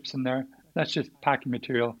foam chips in there. That's just packing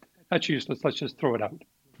material. That's useless. Let's just throw it out.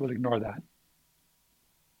 We'll ignore that.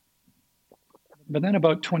 But then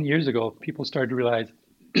about 20 years ago, people started to realize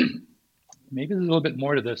maybe there's a little bit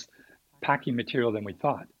more to this packing material than we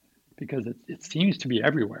thought, because it seems to be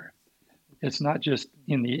everywhere. It's not just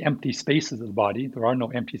in the empty spaces of the body. There are no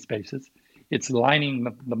empty spaces. It's lining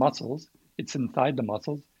the muscles. It's inside the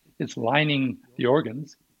muscles. It's lining the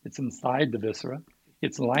organs. It's inside the viscera.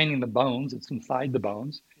 It's lining the bones. It's inside the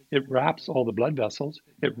bones. It wraps all the blood vessels.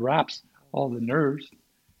 It wraps all the nerves.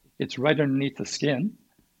 It's right underneath the skin.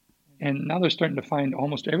 And now they're starting to find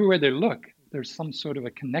almost everywhere they look, there's some sort of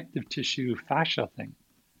a connective tissue fascia thing.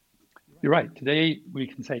 You're right. Today we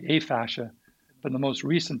can say aphasia, but the most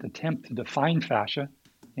recent attempt to define fascia,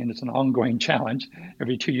 and it's an ongoing challenge,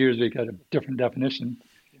 every 2 years we get a different definition.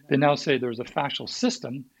 They now say there's a fascial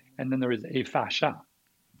system, and then there is aphasia.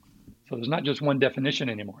 So there's not just one definition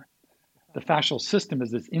anymore. The fascial system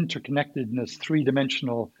is this interconnected in this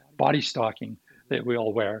three-dimensional body stocking that we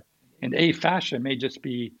all wear. And fascia may just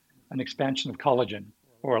be an expansion of collagen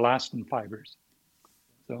or elastin fibers.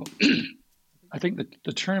 So I think that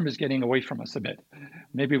the term is getting away from us a bit.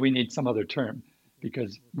 Maybe we need some other term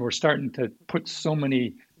because we're starting to put so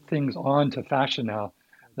many things onto fascia now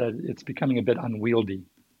that it's becoming a bit unwieldy.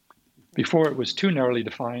 Before it was too narrowly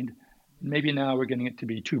defined. Maybe now we're getting it to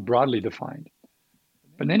be too broadly defined.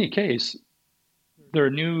 But in any case, there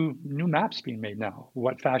are new maps being made now,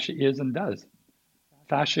 what fascia is and does.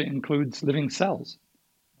 Fascia includes living cells.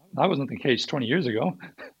 That wasn't the case 20 years ago.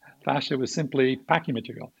 Fascia was simply packing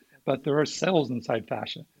material. But there are cells inside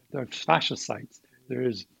fascia. There are fasciocytes.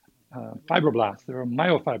 There's fibroblasts. There are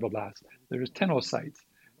myofibroblasts. There's tenocytes.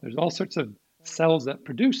 There's all sorts of cells that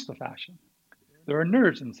produce the fascia. There are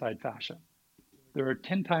nerves inside fascia. There are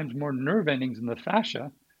 10 times more nerve endings in the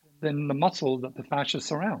fascia than the muscle that the fascia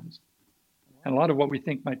surrounds. And a lot of what we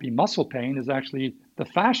think might be muscle pain is actually the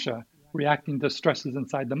fascia reacting to stresses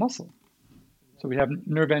inside the muscle. So we have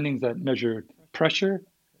nerve endings that measure pressure,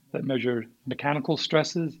 that measure mechanical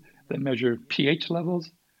stresses, that measure pH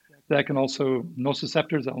levels, that can also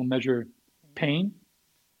nociceptors that will measure pain.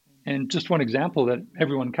 And just one example that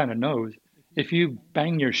everyone kind of knows, if you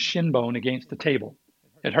bang your shin bone against the table,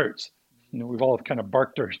 it hurts. You know, we've all kind of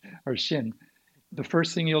barked our shin. The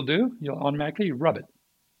first thing you'll do, you'll automatically rub it.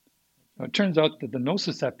 Now, it turns out that the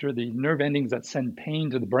nociceptor, the nerve endings that send pain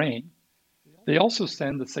to the brain, they also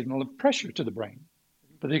send the signal of pressure to the brain,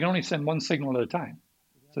 but they can only send one signal at a time.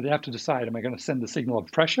 So they have to decide, am I going to send the signal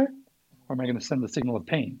of pressure or am I going to send the signal of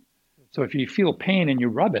pain? So if you feel pain and you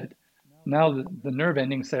rub it, now the nerve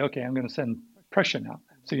endings say, okay, I'm going to send pressure now,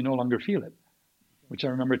 so you no longer feel it, which I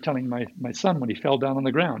remember telling my son when he fell down on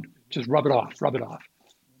the ground, just rub it off.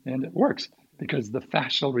 And it works because the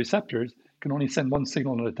fascial receptors can only send one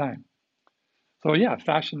signal at a time. So yeah,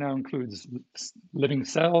 fascia now includes living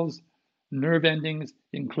cells, nerve endings,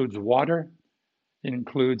 it includes water, it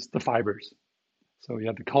includes the fibers. So you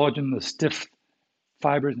have the collagen, the stiff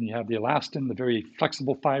fibers, and you have the elastin, the very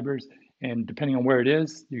flexible fibers. And depending on where it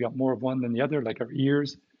is, you got more of one than the other, like our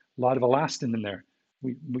ears, a lot of elastin in there.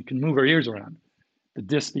 We can move our ears around. The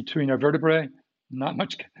disc between our vertebrae, not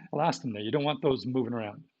much elastin there. You don't want those moving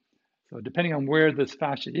around. So depending on where this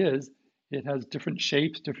fascia is, it has different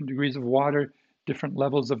shapes, different degrees of water, different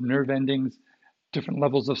levels of nerve endings, different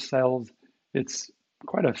levels of cells. It's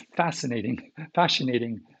quite a fascinating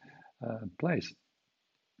place.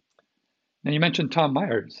 Now you mentioned Tom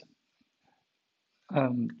Myers.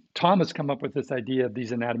 Tom has come up with this idea of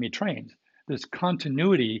these anatomy trains. There's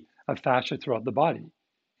continuity of fascia throughout the body.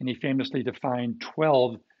 And he famously defined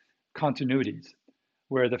 12 continuities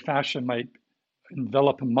where the fascia might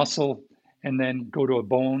envelop a muscle and then go to a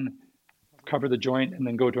bone, cover the joint, and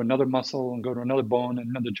then go to another muscle and go to another bone and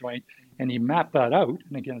another joint. And he mapped that out.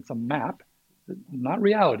 And again, it's a map, not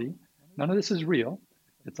reality. None of this is real.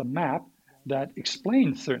 It's a map that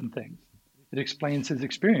explains certain things. It explains his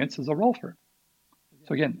experience as a rolfer.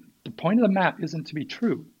 So again, the point of the map isn't to be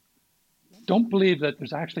true. Don't believe that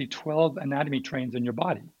there's actually 12 anatomy trains in your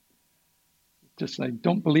body. Just like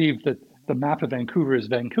don't believe that the map of Vancouver is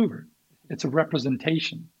Vancouver. It's a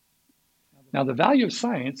representation. Now, the value of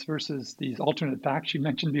science versus these alternate facts you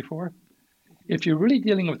mentioned before, if you're really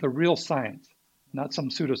dealing with a real science, not some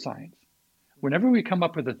pseudoscience, whenever we come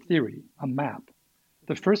up with a theory, a map,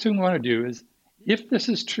 the first thing we want to do is, if this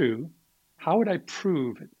is true, how would I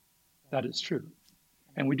prove that it's true?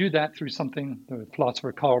 And we do that through something the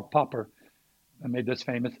philosopher Karl Popper made this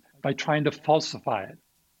famous, by trying to falsify it.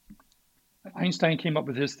 Einstein came up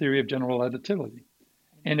with his theory of general relativity.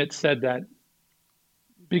 And it said that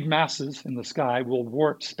big masses in the sky will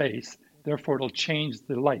warp space, therefore it'll change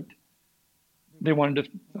the light. They wanted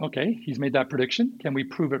to, okay, he's made that prediction. Can we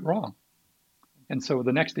prove it wrong? And so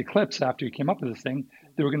the next eclipse, after he came up with this thing,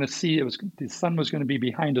 they were going to see the sun was going to be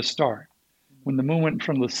behind a star. When the moon went in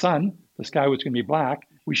front of the sun, the sky was going to be black.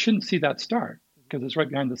 We shouldn't see that star because it's right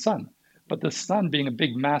behind the sun. But the sun, being a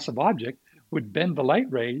big massive object, would bend the light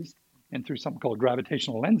rays, and through something called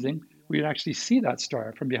gravitational lensing, we would actually see that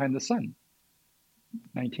star from behind the sun.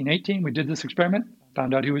 1918, we did this experiment,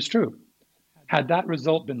 found out he was true. Had that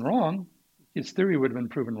result been wrong, his theory would have been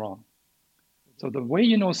proven wrong. So the way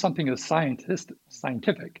you know something is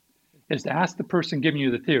scientific is to ask the person giving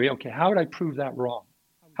you the theory, okay, how would I prove that wrong?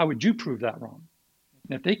 How would you prove that wrong?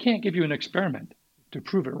 And if they can't give you an experiment to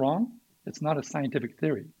prove it wrong, it's not a scientific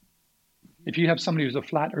theory. If you have somebody who's a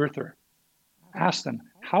flat earther, ask them,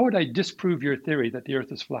 how would I disprove your theory that the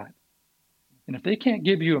earth is flat? And if they can't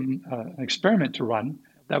give you an experiment to run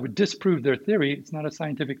that would disprove their theory, it's not a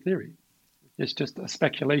scientific theory. It's just a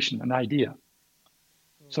speculation, an idea.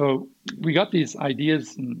 So we got these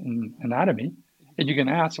ideas in anatomy, and you can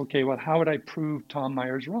ask, okay, well, how would I prove Tom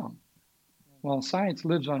Myers wrong? Well, science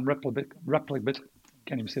lives on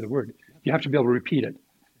can't even say the word. You have to be able to repeat it.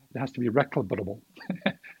 It has to be replicable.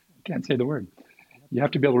 Can't say the word. You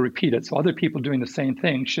have to be able to repeat it. So other people doing the same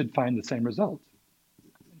thing should find the same results.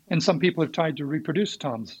 And some people have tried to reproduce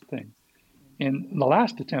Tom's thing. In the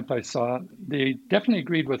last attempt I saw, they definitely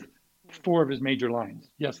agreed with 4 of his major lines.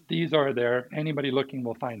 Yes, these are there. Anybody looking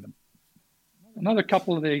will find them. Another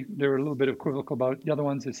couple, they were a little bit equivocal about. The other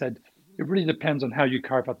ones, they said, it really depends on how you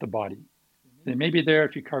carve out the body. They may be there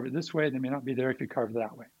if you carve it this way. They may not be there if you carve it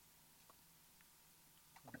that way.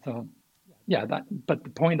 So, yeah, but the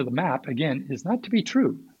point of the map, again, is not to be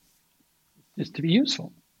true. It's to be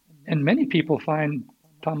useful. And many people find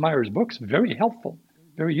Tom Myers' books very helpful,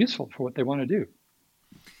 very useful for what they want to do.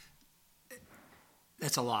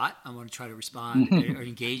 That's a lot. I want to try to respond or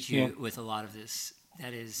engage you with a lot of this.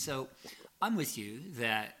 That is, so I'm with you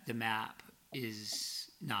that the map is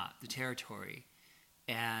not the territory.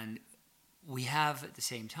 And we have at the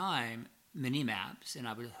same time many maps, and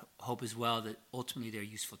I would hope as well that ultimately they're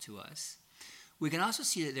useful to us. We can also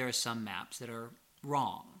see that there are some maps that are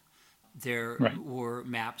wrong. There were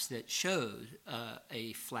maps that showed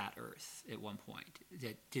a flat Earth at one point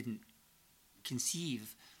that didn't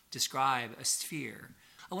describe a sphere.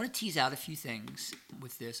 I want to tease out a few things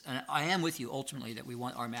with this, and I am with you ultimately that we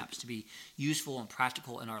want our maps to be useful and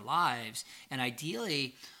practical in our lives, and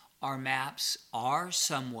ideally our maps are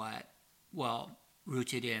somewhat,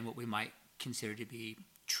 rooted in what we might consider to be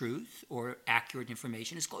truth or accurate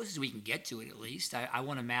information, as close as we can get to it at least. I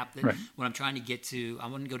want a map that when I'm trying to get to, I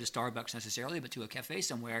wouldn't go to Starbucks necessarily, but to a cafe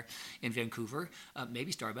somewhere in Vancouver,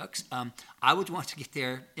 maybe Starbucks, I would want to get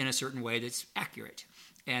there in a certain way that's accurate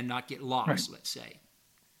and not get lost, let's say.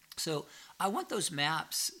 So I want those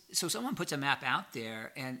maps, so someone puts a map out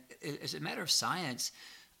there, and as a matter of science,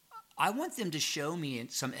 I want them to show me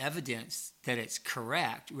some evidence that it's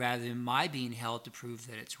correct rather than my being held to prove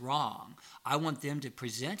that it's wrong. I want them to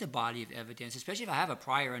present a body of evidence, especially if I have a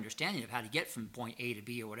prior understanding of how to get from point A to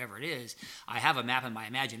B or whatever it is. I have a map in my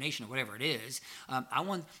imagination or whatever it is. I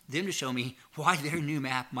want them to show me why their new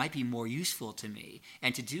map might be more useful to me.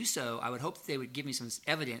 And to do so, I would hope that they would give me some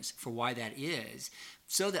evidence for why that is,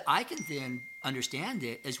 so that I can then understand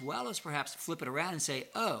it, as well as perhaps flip it around and say,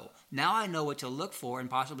 oh, now I know what to look for, and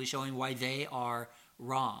possibly showing why they are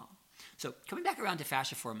wrong. So coming back around to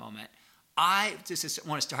fascia for a moment, I just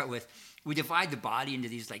want to start with, we divide the body into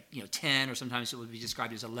these 10, or sometimes it would be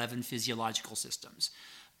described as 11 physiological systems.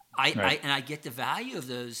 I get the value of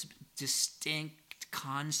those distinct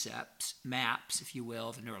concepts, maps, if you will,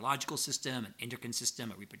 of a neurological system, an endocrine system,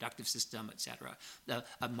 a reproductive system, etc.,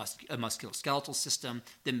 a musculoskeletal system,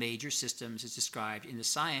 the major systems as described in the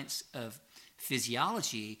science of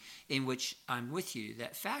physiology, in which I'm with you,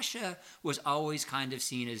 that fascia was always kind of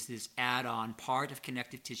seen as this add-on part of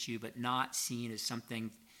connective tissue, but not seen as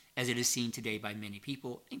something as it is seen today by many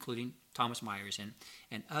people, including Thomas Myers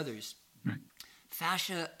and others. Right.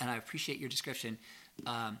 Fascia, and I appreciate your description,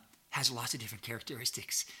 has lots of different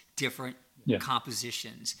characteristics, different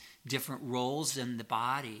compositions, different roles in the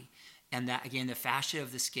body. And that, again, the fascia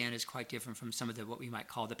of the skin is quite different from some of what we might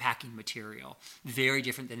call the packing material. Very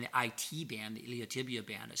different than the IT band, the iliotibial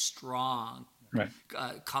band, a strong,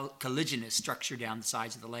 collagenous structure down the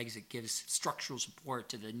sides of the legs that gives structural support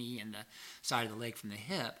to the knee and the side of the leg from the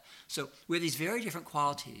hip. So we have these very different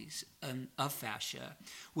qualities of fascia.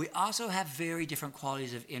 We also have very different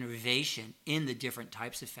qualities of innervation in the different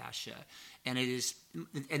types of fascia. And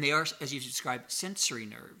they are, as you described, sensory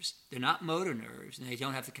nerves. They're not motor nerves, and they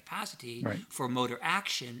don't have the capacity for motor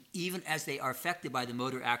action, even as they are affected by the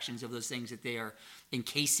motor actions of those things that they are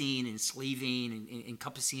encasing and sleeving and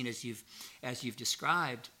encompassing, as you've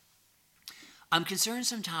described. I'm concerned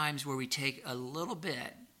sometimes where we take a little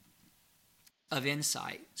bit of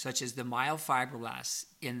insight, such as the myofibroblasts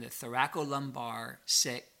in the thoracolumbar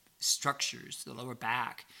structures, the lower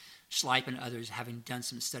back, Schleip and others having done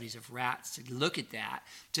some studies of rats to look at that,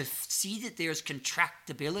 to see that there's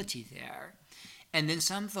contractibility there. And then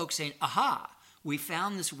some folks saying, aha, we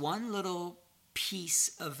found this one little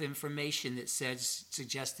piece of information that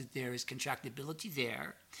suggests that there is contractibility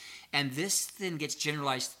there. And this then gets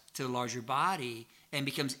generalized to the larger body and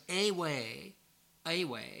becomes a way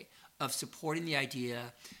of supporting the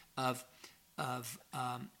idea of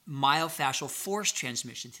myofascial force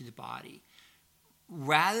transmission through the body.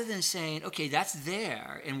 Rather than saying, okay, that's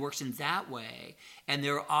there and works in that way, and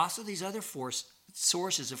there are also these other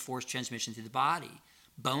sources of force transmission through the body,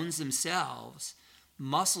 bones themselves,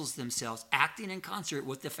 muscles themselves, acting in concert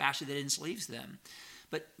with the fascia that ensleeves them.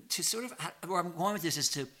 But to sort of where I'm going with this is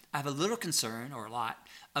to I have a little concern or a lot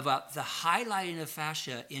about the highlighting of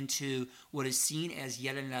fascia into what is seen as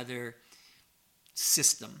yet another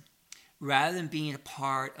system, rather than being a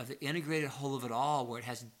part of the integrated whole of it all, where it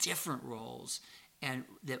has different roles and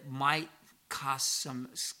that might cause some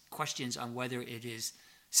questions on whether it is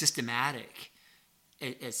systematic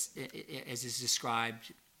as is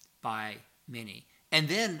described by many. And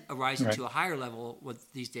then arising Right. to a higher level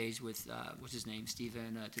with these days with, what's his name,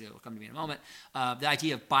 Stephen, it'll come to me in a moment, the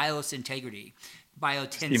idea of biosintegrity,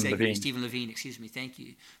 biotensegrity, Stephen Levine, excuse me, thank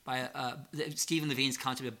you. Stephen Levine's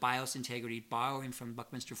concept of biosintegrity, borrowing from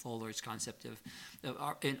Buckminster Fuller's concept of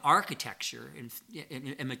in architecture,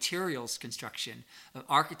 in materials construction, of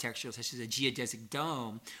architecture such as a geodesic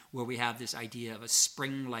dome, where we have this idea of a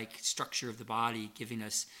spring-like structure of the body giving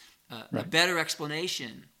us a better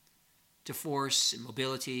explanation to force and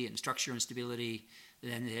mobility and structure and stability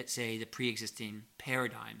than, say, the pre-existing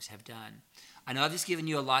paradigms have done. I know I've just given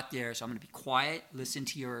you a lot there, so I'm going to be quiet, listen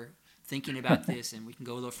to your thinking about this, and we can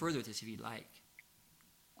go a little further with this if you'd like.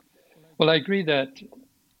 Well, I agree that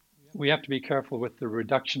we have to be careful with the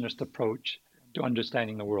reductionist approach to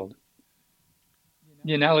understanding the world.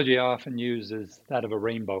 The analogy I often use is that of a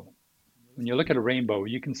rainbow. When you look at a rainbow,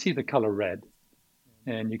 you can see the color red,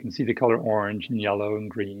 and you can see the color orange and yellow and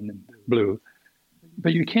green and blue,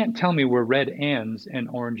 but you can't tell me where red ends and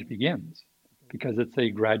orange begins, because it's a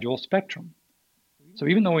gradual spectrum. So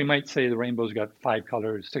even though we might say the rainbow's got 5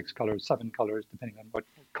 colors, 6 colors, 7 colors, depending on what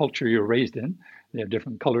culture you're raised in, they have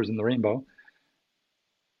different colors in the rainbow.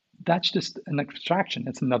 That's just an abstraction.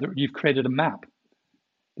 It's another, you've created a map.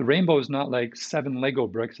 The rainbow is not like 7 Lego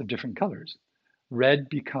bricks of different colors. Red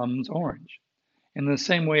becomes orange. In the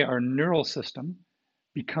same way, our neural system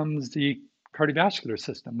becomes the cardiovascular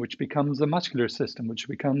system, which becomes the muscular system, which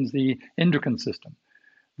becomes the endocrine system.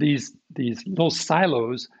 These little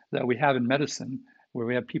silos that we have in medicine, where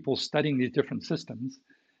we have people studying these different systems,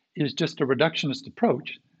 is just a reductionist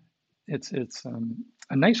approach. It's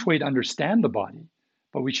a nice way to understand the body,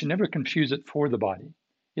 but we should never confuse it for the body.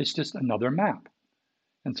 It's just another map.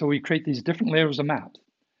 And so we create these different layers of maps.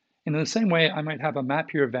 And in the same way, I might have a map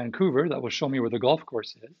here of Vancouver that will show me where the golf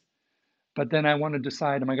course is. But then I want to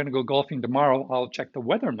decide, am I going to go golfing tomorrow? I'll check the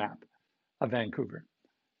weather map of Vancouver.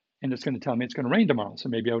 And it's going to tell me it's going to rain tomorrow, so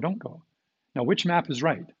maybe I don't go. Now, which map is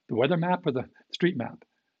right? The weather map or the street map?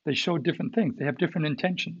 They show different things. They have different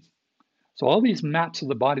intentions. So all these maps of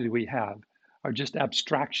the body that we have are just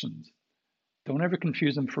abstractions. Don't ever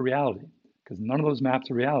confuse them for reality, because none of those maps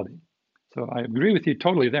are reality. So I agree with you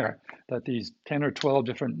totally there, that these 10 or 12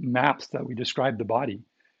 different maps that we describe the body,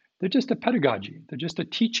 they're just a pedagogy. They're just a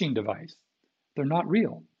teaching device. They're not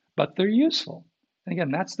real, but they're useful. And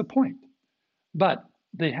again, that's the point. But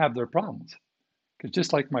they have their problems. Because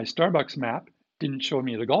just like my Starbucks map didn't show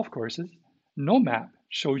me the golf courses, no map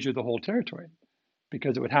shows you the whole territory,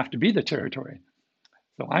 because it would have to be the territory.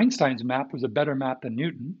 So Einstein's map was a better map than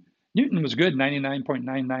Newton. Newton was good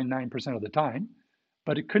 99.999% of the time,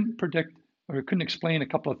 but it couldn't predict, or it couldn't explain a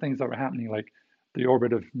couple of things that were happening, like the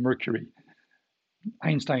orbit of Mercury.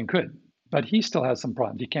 Einstein could, but he still has some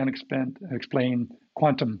problems. He can't explain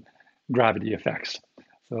quantum gravity effects.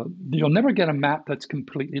 So you'll never get a map that's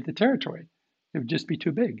completely the territory. It would just be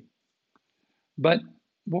too big. But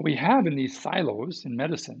what we have in these silos in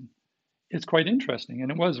medicine is quite interesting.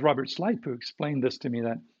 And it was Robert Slipe who explained this to me,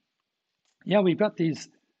 that, yeah, we've got these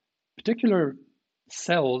particular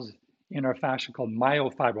cells in our fascia called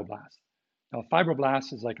myofibroblasts. Now,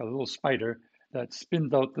 fibroblast is like a little spider that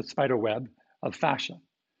spins out the spider web of fascia.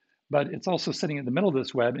 But it's also sitting in the middle of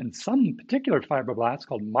this web, and some particular fibroblasts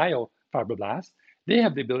called myofibroblasts, they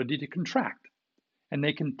have the ability to contract, and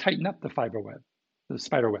they can tighten up the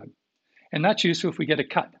spider web. And that's useful if we get a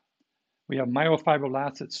cut. We have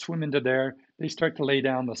myofibroblasts that swim into there, they start to lay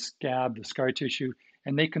down the scab, the scar tissue,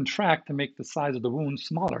 and they contract to make the size of the wound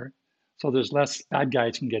smaller, so there's less bad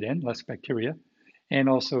guys can get in, less bacteria, and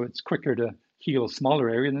also it's quicker to heal a smaller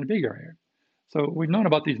area than a bigger area. So we've known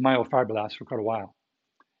about these myofibroblasts for quite a while,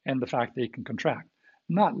 and the fact they can contract.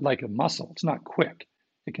 Not like a muscle, it's not quick.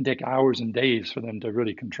 It can take hours and days for them to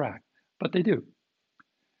really contract, but they do.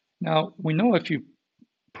 Now, we know if you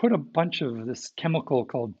put a bunch of this chemical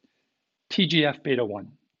called TGF beta 1,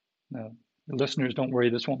 now, the listeners, don't worry,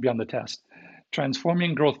 this won't be on the test,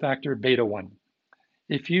 transforming growth factor beta 1.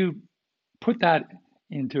 If you put that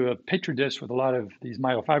into a petri dish with a lot of these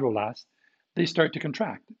myofibroblasts, they start to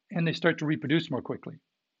contract and they start to reproduce more quickly.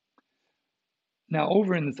 Now,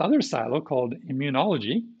 over in this other silo called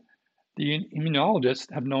immunology, the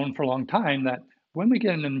immunologists have known for a long time that when we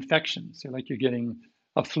get an infection, say like you're getting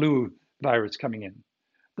a flu virus coming in,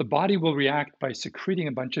 the body will react by secreting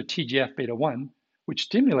a bunch of TGF beta 1, which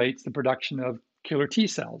stimulates the production of killer T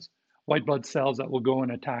cells, white blood cells that will go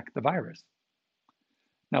and attack the virus.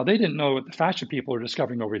 Now, they didn't know what the fascia people are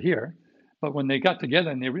discovering over here, but when they got together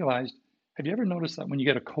and they realized, have you ever noticed that when you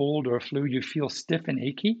get a cold or a flu, you feel stiff and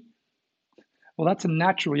achy? Well, that's a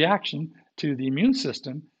natural reaction to the immune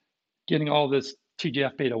system getting all this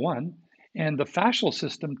TGF beta 1 and the fascial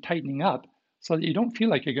system tightening up so that you don't feel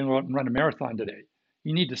like you're going to go out and run a marathon today.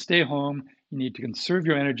 You need to stay home. You need to conserve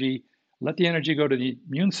your energy, let the energy go to the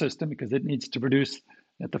immune system because it needs to produce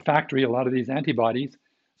at the factory a lot of these antibodies.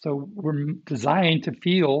 So we're designed to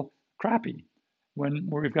feel crappy when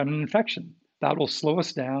we've got an infection. That will slow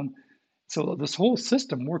us down. So this whole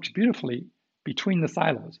system works beautifully between the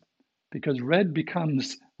silos because red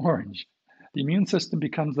becomes orange. The immune system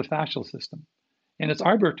becomes the fascial system. And it's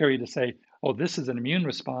arbitrary to say, oh, this is an immune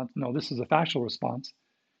response. No, this is a fascial response.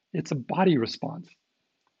 It's a body response.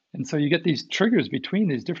 And so you get these triggers between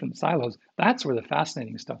these different silos. That's where the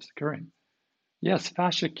fascinating stuff's occurring. Yes,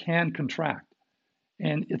 fascia can contract,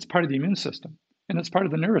 and it's part of the immune system, and it's part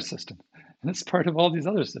of the nervous system, and it's part of all these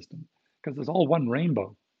other systems, because it's all one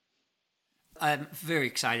rainbow. I'm very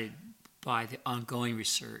excited by the ongoing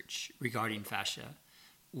research regarding fascia,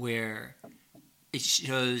 where it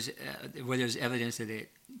shows where there's evidence that it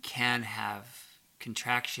can have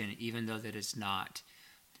contraction, even though that is not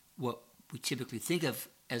what we typically think of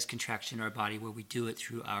as contraction in our body, where we do it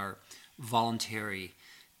through our voluntary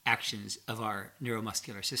actions of our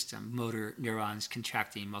neuromuscular system, motor neurons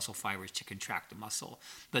contracting muscle fibers to contract a muscle.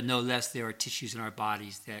 But no less, there are tissues in our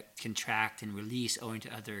bodies that contract and release owing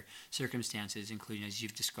to other circumstances, including, as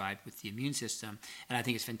you've described, with the immune system. And I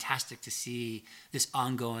think it's fantastic to see this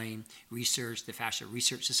ongoing research, the Fascia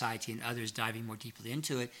Research Society and others diving more deeply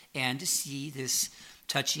into it, and to see this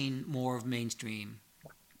touching more of mainstream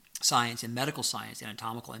science and medical science,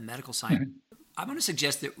 anatomical and medical science. I'm going to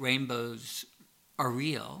suggest that rainbows are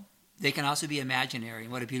real. They can also be imaginary.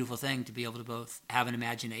 And what a beautiful thing to be able to both have an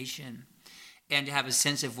imagination and to have a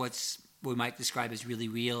sense of what we might describe as really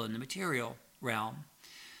real in the material realm.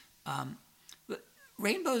 But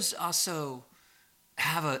rainbows also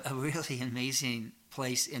have a really amazing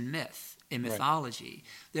place in myth, in mythology.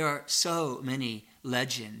 Right. There are so many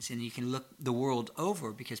legends, and you can look the world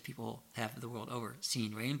over, because people have the world over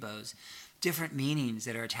seen rainbows, different meanings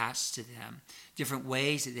that are attached to them, different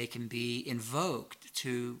ways that they can be invoked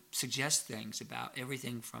to suggest things about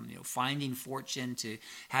everything from finding fortune to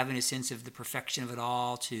having a sense of the perfection of it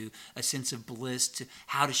all, to a sense of bliss, to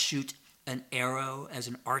how to shoot an arrow as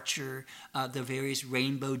an archer, the various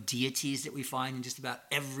rainbow deities that we find in just about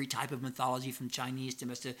every type of mythology, from Chinese to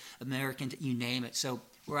Mesoamerican, to you name it. So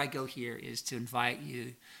where I go here is to invite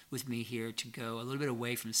you with me here to go a little bit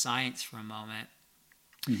away from science for a moment.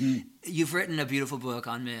 Mm-hmm. You've written a beautiful book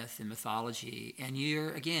on myth and mythology, and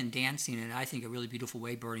you're, again, dancing in, I think, a really beautiful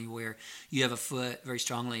way, Bernie, where you have a foot very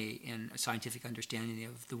strongly in a scientific understanding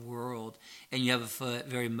of the world, and you have a foot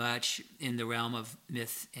very much in the realm of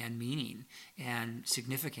myth and meaning and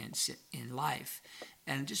significance in life.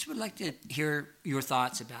 And just would like to hear your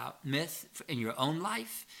thoughts about myth in your own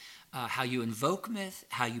life, how you invoke myth,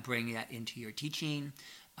 how you bring that into your teaching,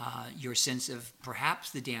 your sense of perhaps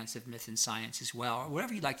the dance of myth and science as well, or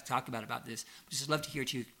whatever you'd like to talk about this. Just love to hear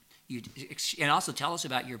you, and also tell us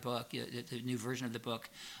about your book, the new version of the book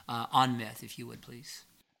on myth, if you would, please.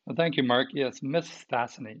 Well, thank you, Mark. Yes, myths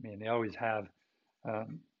fascinate me, and they always have.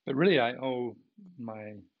 But really, I owe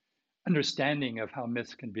my understanding of how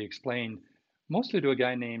myths can be explained mostly to a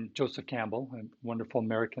guy named Joseph Campbell, a wonderful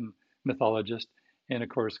American mythologist, and of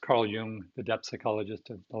course, Carl Jung, the depth psychologist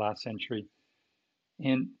of the last century.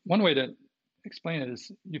 And one way to explain it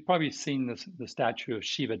is, you've probably seen the statue of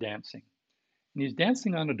Shiva dancing. And he's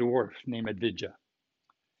dancing on a dwarf named Advidya.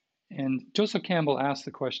 And Joseph Campbell asked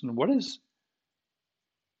the question, what does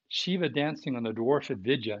Shiva dancing on the dwarf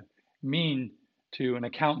Advidya mean to an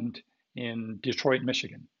accountant in Detroit,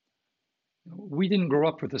 Michigan? We didn't grow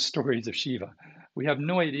up with the stories of Shiva. We have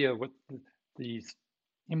no idea what these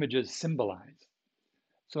images symbolize.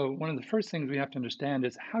 So one of the first things we have to understand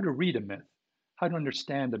is how to read a myth, how to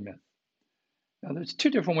understand a myth. Now, there's two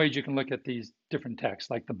different ways you can look at these different texts,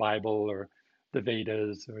 like the Bible or the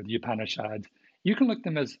Vedas or the Upanishads. You can look at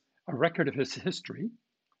them as a record of his history,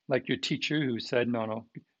 like your teacher who said, no,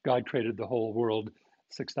 God created the whole world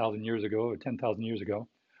 6,000 years ago or 10,000 years ago.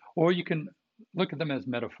 Or you can look at them as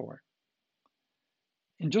metaphor.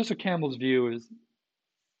 In Joseph Campbell's view, is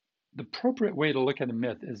the appropriate way to look at a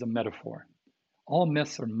myth is a metaphor. All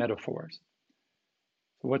myths are metaphors.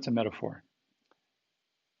 So what's a metaphor?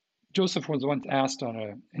 Joseph was once asked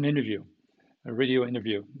on an interview, a radio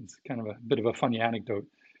interview. It's kind of a bit of a funny anecdote.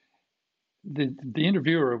 The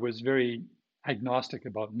interviewer was very agnostic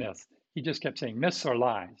about myths. He just kept saying myths are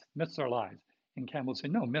lies, myths are lies. And Campbell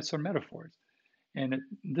said, no, myths are metaphors. And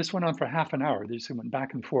this went on for half an hour. They just went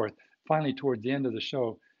back and forth. Finally, towards the end of the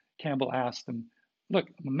show, Campbell asked them, look,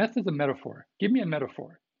 a myth is a metaphor. Give me a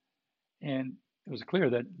metaphor. And it was clear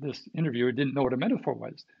that this interviewer didn't know what a metaphor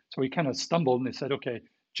was. So he kind of stumbled and they said, okay,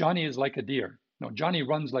 Johnny is like a deer. No, Johnny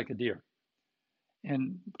runs like a deer.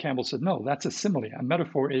 And Campbell said, no, that's a simile. A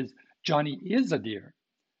metaphor is Johnny is a deer.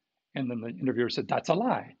 And then the interviewer said, that's a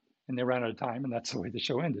lie. And they ran out of time, and that's the way the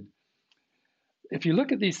show ended. If you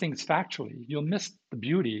look at these things factually, you'll miss the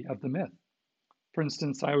beauty of the myth. For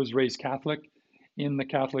instance, I was raised Catholic. In the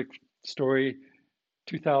Catholic story,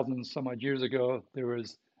 2,000 some odd years ago, there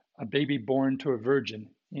was a baby born to a virgin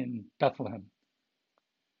in Bethlehem.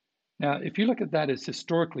 Now, if you look at that as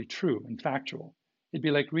historically true and factual, it'd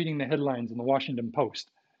be like reading the headlines in the Washington Post.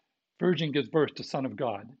 Virgin gives birth to Son of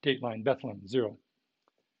God, Dateline, Bethlehem, 0.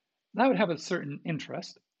 That would have a certain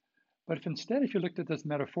interest. But if you looked at this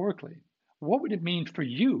metaphorically, what would it mean for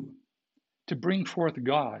you to bring forth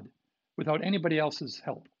God without anybody else's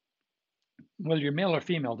help? Whether you're male or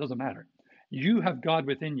female, doesn't matter. You have God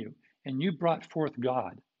within you, and you brought forth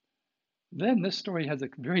God. Then this story has a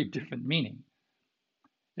very different meaning.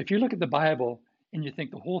 If you look at the Bible and you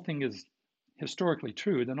think the whole thing is historically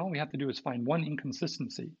true, then all we have to do is find one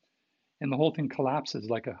inconsistency, and the whole thing collapses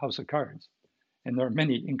like a house of cards. And there are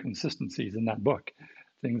many inconsistencies in that book,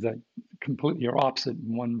 things that completely are opposite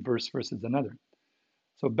in one verse versus another.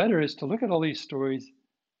 So better is to look at all these stories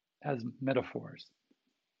as metaphors.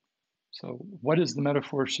 So what is the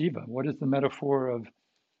metaphor of Shiva? What is the metaphor of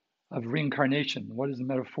reincarnation? What is the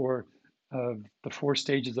metaphor of the 4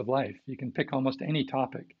 stages of life? You can pick almost any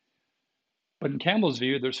topic. But in Campbell's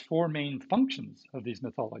view, there's 4 main functions of these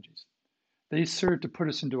mythologies. They serve to put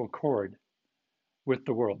us into accord with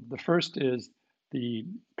the world. The first is the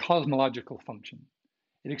cosmological function.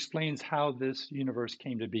 It explains how this universe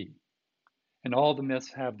came to be. And all the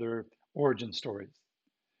myths have their origin stories.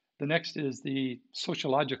 The next is the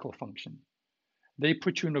sociological function. They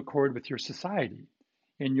put you in accord with your society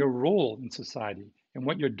and your role in society and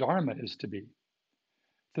what your dharma is to be.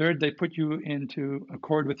 Third, they put you into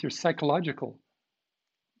accord with your psychological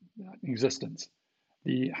existence,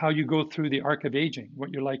 how you go through the arc of aging,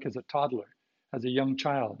 what you're like as a toddler, as a young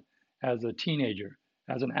child, as a teenager,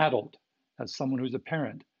 as an adult, as someone who's a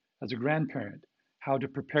parent, as a grandparent, how to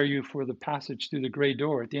prepare you for the passage through the gray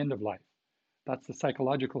door at the end of life. That's the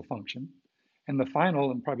psychological function. And the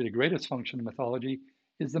final, and probably the greatest function of mythology,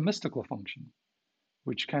 is the mystical function,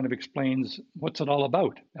 which kind of explains what's it all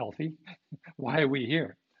about, Alfie? Why are we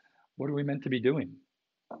here? What are we meant to be doing?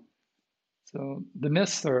 So the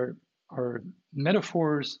myths are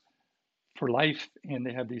metaphors for life, and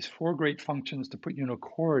they have these 4 great functions to put you in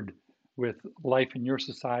accord with life in your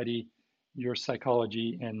society, your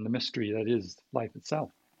psychology, and the mystery that is life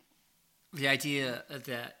itself. The idea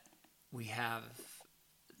that we have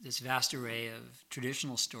this vast array of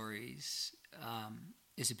traditional stories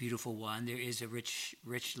is a beautiful one. There is a rich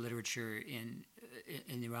literature in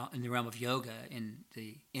the realm of yoga, in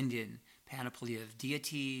the Indian panoply of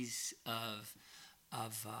deities, of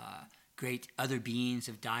great other beings,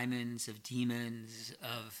 of daimons, of demons,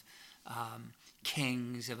 of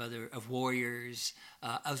kings, of warriors,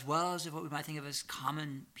 as well as of what we might think of as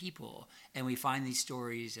common people. And we find these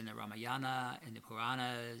stories in the Ramayana, in the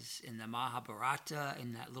Puranas, in the Mahabharata,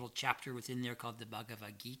 in that little chapter within there called the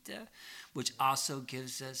Bhagavad Gita, which also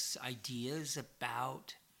gives us ideas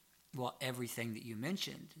about, well, everything that you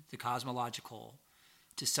mentioned, the cosmological,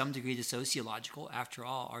 to some degree the sociological. After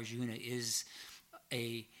all, Arjuna is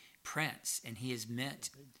a prince, and he is meant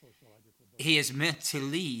to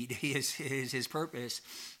lead. He is his purpose.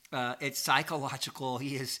 It's psychological.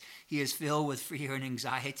 He is filled with fear and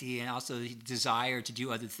anxiety, and also the desire to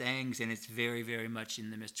do other things. And it's very, very much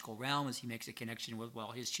in the mystical realm as he makes a connection with,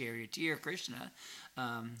 well, his charioteer Krishna,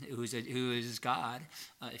 who is God,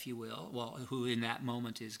 if you will. Well, who in that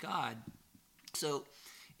moment is God. So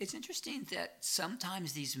it's interesting that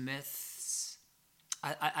sometimes these myths,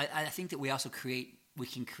 I think that we also we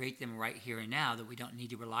can create them right here and now, that we don't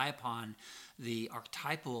need to rely upon the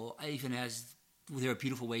archetypal, even as there are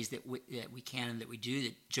beautiful ways that we can and that we do,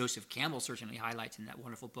 that Joseph Campbell certainly highlights in that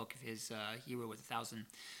wonderful book of his Hero with 1,000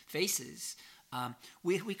 Faces.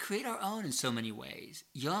 We create our own in so many ways.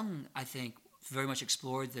 Jung, I think, very much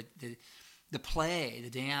explored the play, the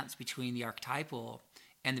dance between the archetypal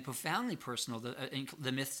and the profoundly personal,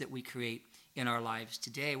 the myths that we create in our lives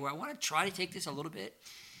today, where I want to try to take this a little bit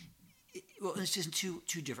Well, it's just two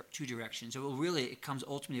directions. So really, it comes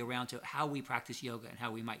ultimately around to how we practice yoga and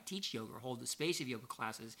how we might teach yoga or hold the space of yoga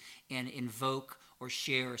classes and invoke or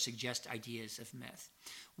share or suggest ideas of myth.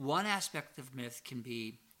 One aspect of myth can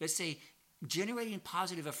be, let's say, generating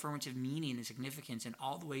positive affirmative meaning and significance in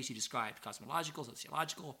all the ways you described: cosmological,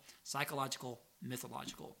 sociological, psychological,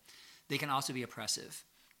 mythological. They can also be oppressive.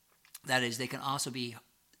 That is, they can also be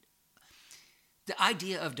the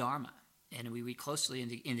idea of dharma, and we read closely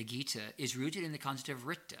in the Gita, is rooted in the concept of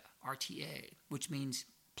Ritta, R-T-A, which means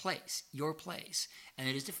place, your place. And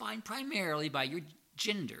it is defined primarily by your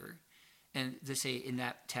gender, and they say in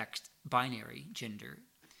that text, binary gender.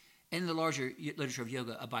 In the larger literature of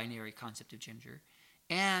yoga, a binary concept of gender.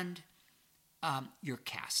 And your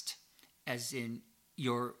caste, as in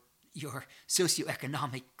your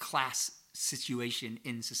socioeconomic class situation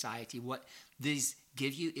in society. What these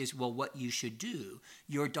give you is, well, what you should do.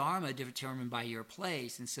 Your dharma determined by your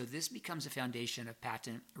place. And so this becomes a foundation of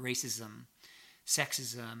patent racism,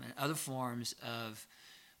 sexism, and other forms of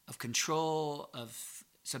control, of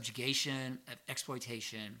subjugation, of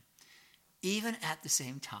exploitation, even at the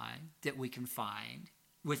same time that we can find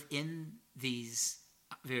within these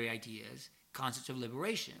very ideas concepts of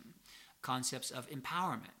liberation, concepts of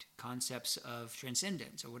empowerment, concepts of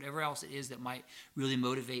transcendence, or whatever else it is that might really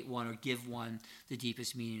motivate one or give one the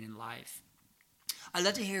deepest meaning in life. I'd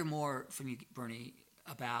love to hear more from you, Bernie,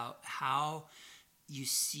 about how you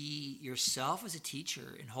see yourself as a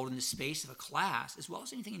teacher and holding the space of a class, as well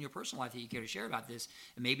as anything in your personal life that you care to share about this,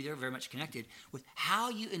 and maybe they're very much connected, with how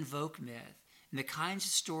you invoke myth and the kinds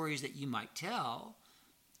of stories that you might tell.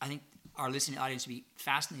 I think our listening audience would be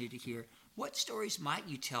fascinated to hear, what stories might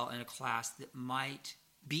you tell in a class that might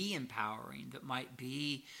be empowering, that might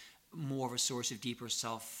be more of a source of deeper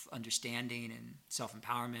self-understanding and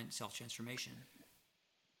self-empowerment, self-transformation?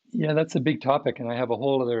 Yeah, that's a big topic, and I have a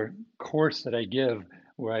whole other course that I give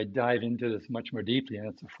where I dive into this much more deeply, and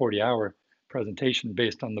it's a 40-hour presentation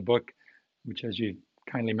based on the book, which, as you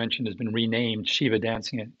kindly mentioned, has been renamed Shiva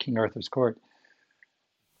Dancing at King Arthur's Court.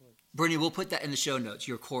 Bernie, we'll put that in the show notes,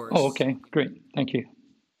 your Oh, course. okay, great, thank you.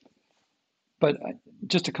 But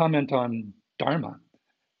just to comment on Dharma,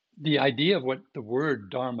 the idea of what the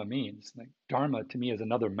word Dharma means, like Dharma to me is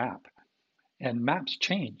another map, and maps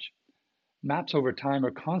change. Maps over time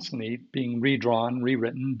are constantly being redrawn,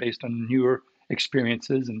 rewritten based on newer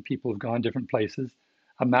experiences, and people have gone different places.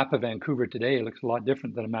 A map of Vancouver today looks a lot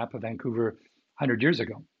different than a map of Vancouver 100 years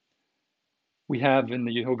ago. We have in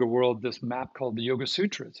the yoga world this map called the Yoga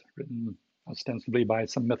Sutras, written ostensibly by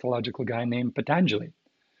some mythological guy named Patanjali.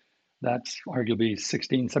 That's arguably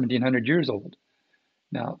 1700 years old.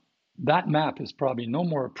 Now, that map is probably no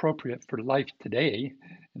more appropriate for life today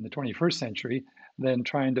in the 21st century than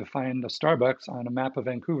trying to find a Starbucks on a map of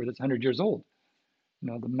Vancouver that's 100 years old.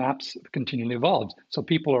 The maps continually evolve. So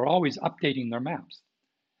people are always updating their maps,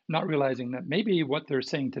 not realizing that maybe what they're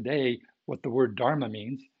saying today, what the word Dharma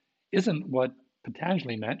means, isn't what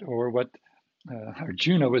Patanjali meant or what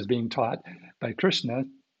Arjuna was being taught by Krishna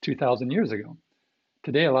 2,000 years ago.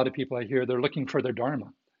 Today, a lot of people I hear, they're looking for their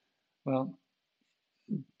Dharma. Well,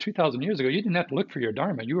 2,000 years ago, you didn't have to look for your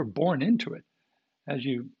Dharma. You were born into it. As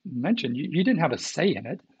you mentioned, you didn't have a say in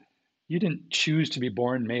it. You didn't choose to be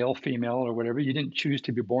born male, female, or whatever. You didn't choose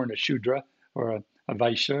to be born a Shudra or a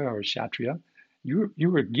Vaishya or a Kshatriya. You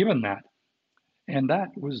were given that. And that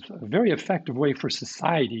was a very effective way for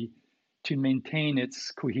society to maintain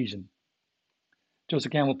its cohesion.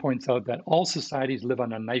 Joseph Campbell points out that all societies live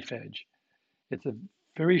on a knife edge. It's a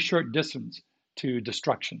very short distance to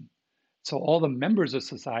destruction. So all the members of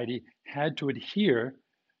society had to adhere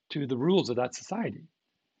to the rules of that society.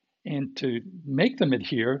 And to make them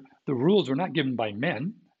adhere, the rules were not given by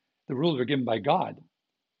men, the rules were given by God.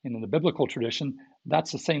 And in the biblical tradition,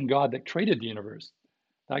 that's the same God that created the universe.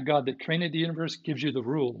 That God that created the universe gives you the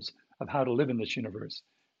rules of how to live in this universe.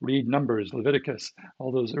 Read Numbers, Leviticus,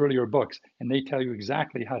 all those earlier books, and they tell you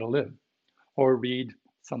exactly how to live. Or read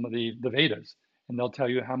some of the Vedas, and they'll tell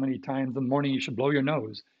you how many times in the morning you should blow your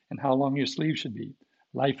nose and how long your sleeve should be.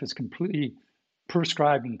 Life is completely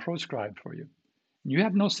prescribed and proscribed for you. You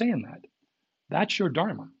have no say in that. That's your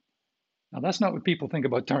Dharma. Now, that's not what people think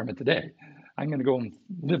about Dharma today. I'm going to go and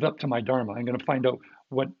live up to my Dharma. I'm going to find out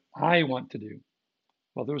what I want to do.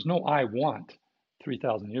 Well, there was no I want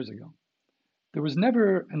 3,000 years ago. There was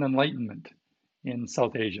never an enlightenment in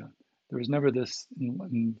South Asia. There was never this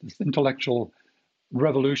intellectual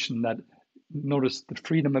revolution that noticed the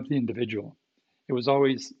freedom of the individual. It was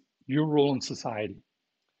always your role in society.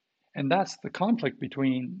 And that's the conflict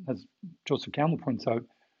between, as Joseph Campbell points out,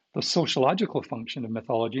 the sociological function of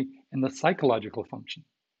mythology and the psychological function.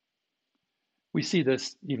 We see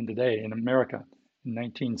this even today in America. In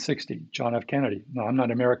 1960, John F. Kennedy. Now, I'm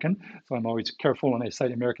not American, so I'm always careful when I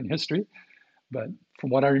cite American history. But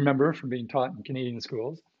from what I remember from being taught in Canadian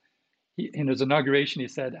schools, in his inauguration, he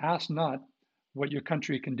said, "Ask not what your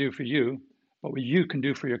country can do for you, but what you can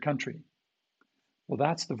do for your country." Well,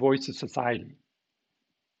 that's the voice of society.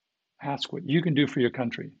 Ask what you can do for your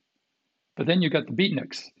country. But then you got the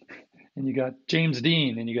beatniks, and you got James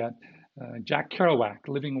Dean, and you got Jack Kerouac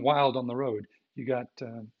living wild on the road. You got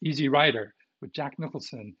Easy Rider with Jack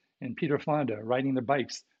Nicholson and Peter Fonda riding their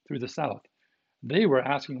bikes through the South. They were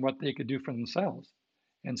asking what they could do for themselves.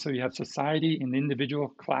 And so you have society and the individual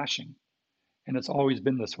clashing. And it's always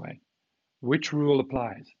been this way. Which rule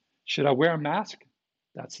applies? Should I wear a mask?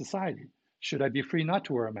 That's society. Should I be free not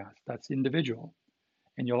to wear a mask? That's the individual.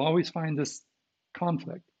 And you'll always find this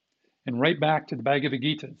conflict. And right back to the Bhagavad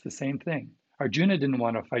Gita, it's the same thing. Arjuna didn't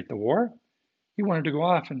want to fight the war. He wanted to go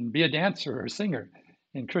off and be a dancer or a singer.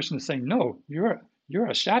 And Krishna is saying, no, you're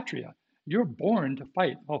a Kshatriya. You're born to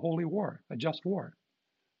fight a holy war, a just war.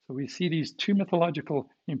 So we see these two mythological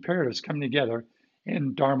imperatives coming together,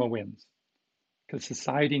 and Dharma wins, because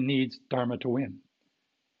society needs Dharma to win.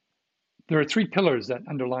 There are three pillars that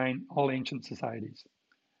underline all ancient societies.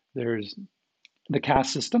 There's the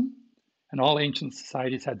caste system, and all ancient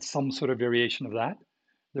societies had some sort of variation of that.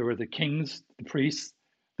 There were the kings, the priests,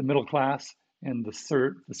 the middle class, and the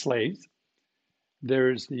slaves.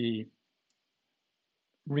 There's the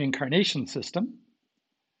reincarnation system,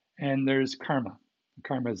 and there's karma.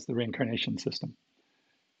 Karma is the reincarnation system.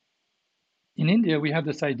 In India, we have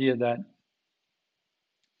this idea that,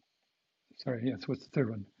 what's the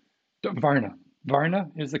third one? Varna.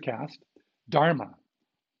 Varna is the caste. Dharma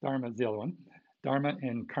is the other one. Dharma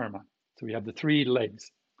and karma. So we have the three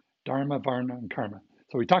legs: Dharma, Varna, and karma.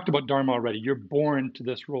 So we talked about Dharma already. You're born to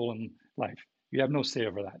this role in life. You have no say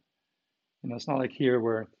over that. It's not like here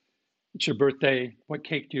where it's your birthday. What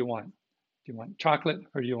cake do you want? Do you want chocolate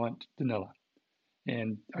or do you want vanilla?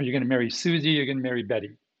 And are you going to marry Susie or are you going to marry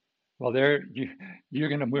Betty? Well, you're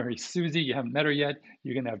going to marry Susie. You haven't met her yet.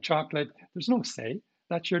 You're going to have chocolate. There's no say.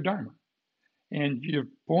 That's your Dharma. And you're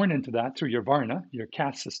born into that through your Varna, your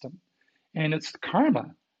caste system. And it's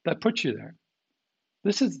karma that puts you there.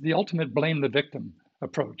 This is the ultimate blame the victim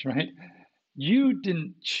approach, right? You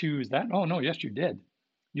didn't choose that. Oh, no, yes, you did.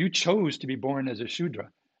 You chose to be born as a Shudra,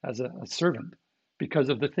 as a servant, because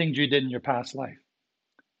of the things you did in your past life.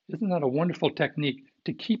 Isn't that a wonderful technique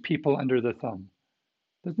to keep people under the thumb?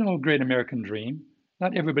 There's no great American dream.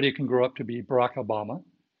 Not everybody can grow up to be Barack Obama.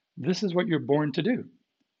 This is what you're born to do.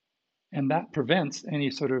 And that prevents any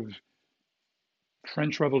sort of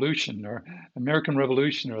French Revolution or American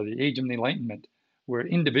Revolution or the Age of Enlightenment, where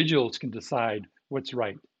individuals can decide what's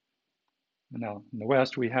right. Now, in the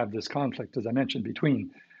West, we have this conflict, as I mentioned,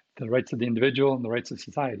 between the rights of the individual and the rights of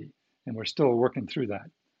society, and we're still working through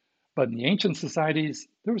that. But in the ancient societies,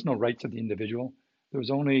 there was no rights of the individual. There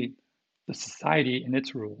was only the society and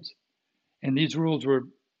its rules. And these rules were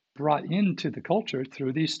brought into the culture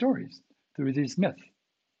through these stories, through these myths,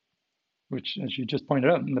 which, as you just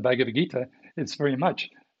pointed out in the Bhagavad Gita, it's very much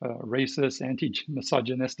racist,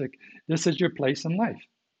 anti-misogynistic. This is your place in life.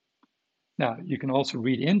 Now, you can also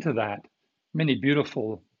read into that many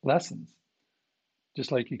beautiful lessons,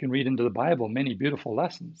 just like you can read into the Bible many beautiful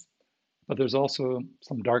lessons. But there's also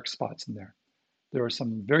some dark spots in there. There are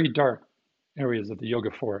some very dark areas of the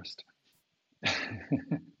yoga forest.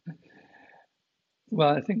 Well,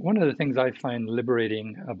 I think one of the things I find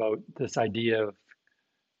liberating about this idea of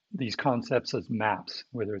these concepts as maps,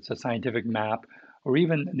 whether it's a scientific map or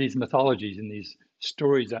even these mythologies and these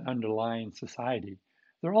stories that underlie society,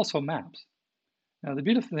 they're also maps. Now, the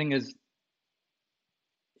beautiful thing is,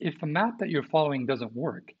 if a map that you're following doesn't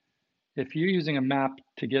work, if you're using a map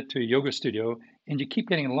to get to a yoga studio and you keep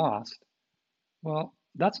getting lost, well,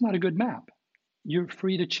 that's not a good map. You're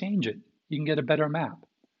free to change it. You can get a better map.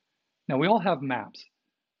 Now, we all have maps.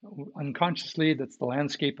 Unconsciously, that's the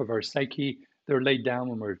landscape of our psyche. They're laid down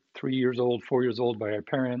when we're 3 years old, 4 years old by our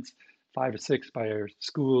parents, 5 or 6 by our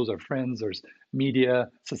schools, our friends, our media,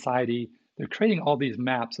 society. They're creating all these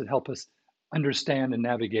maps that help us understand and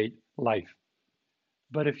navigate life.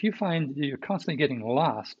 But if you find that you're constantly getting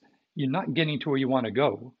lost, you're not getting to where you want to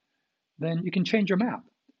go, then you can change your map.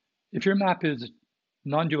 If your map is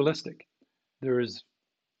non-dualistic,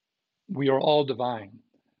 we are all divine,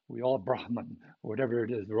 we all Brahman, or whatever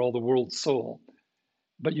it is, we're all the world's soul,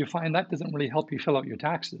 but you find that doesn't really help you fill out your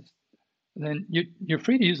taxes, then you're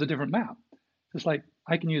free to use a different map. Just like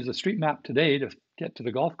I can use a street map today to get to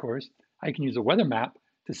the golf course, I can use a weather map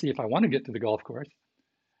to see if I want to get to the golf course.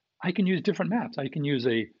 I can use different maps. I can use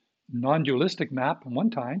a non-dualistic map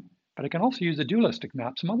one time but I can also use a dualistic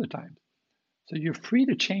map some other times. So you're free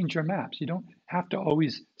to change your maps. You don't have to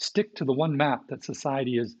always stick to the one map that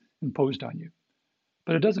society has imposed on you.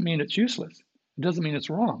 But it doesn't mean it's useless. It doesn't mean it's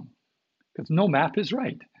wrong, because no map is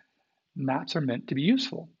right. Maps are meant to be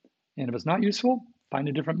useful. And if it's not useful, find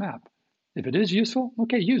a different map. If it is useful,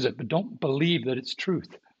 okay, use it, but don't believe that it's truth.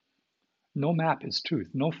 No map is truth.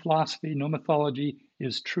 No philosophy, no mythology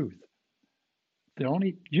is truth. They're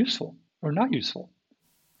only useful or not useful.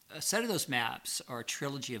 A set of those maps are a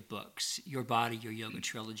trilogy of books, Your Body, Your Yoga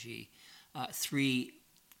trilogy, 3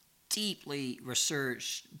 deeply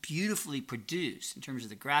researched, beautifully produced in terms of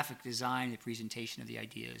the graphic design, the presentation of the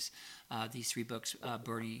ideas. These 3 books,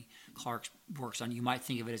 Bernie Clark works on, you might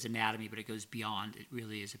think of it as anatomy, but it goes beyond. It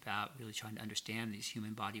really is about really trying to understand these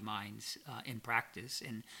human body minds in practice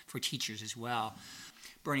and for teachers as well.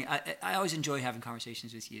 Bernie, I always enjoy having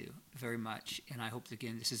conversations with you very much, and I hope,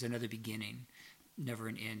 again, this is another beginning, never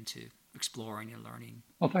an end to exploring and learning.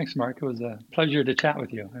 Well, thanks, Mark. It was a pleasure to chat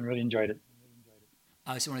with you. I really enjoyed it.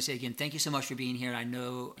 I just want to say again, thank you so much for being here. I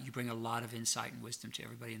know you bring a lot of insight and wisdom to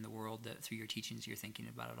everybody in the world that through your teachings you're thinking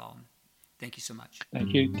about it all. Thank you so much.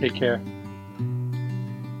 Thank you. Take care.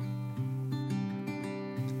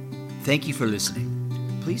 Thank you for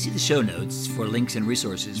listening. Please see the show notes for links and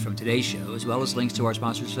resources from today's show, as well as links to our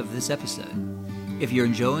sponsors of this episode. If you're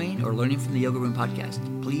enjoying or learning from the Yoga Room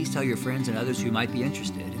podcast, please tell your friends and others who might be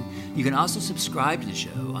interested. And you can also subscribe to the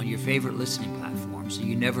show on your favorite listening platform so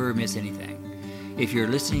you never miss anything. If you're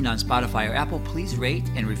listening on Spotify or Apple, please rate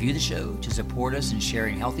and review the show to support us in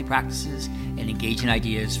sharing healthy practices and engaging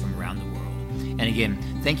ideas from around the world. And again,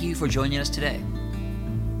 thank you for joining us today.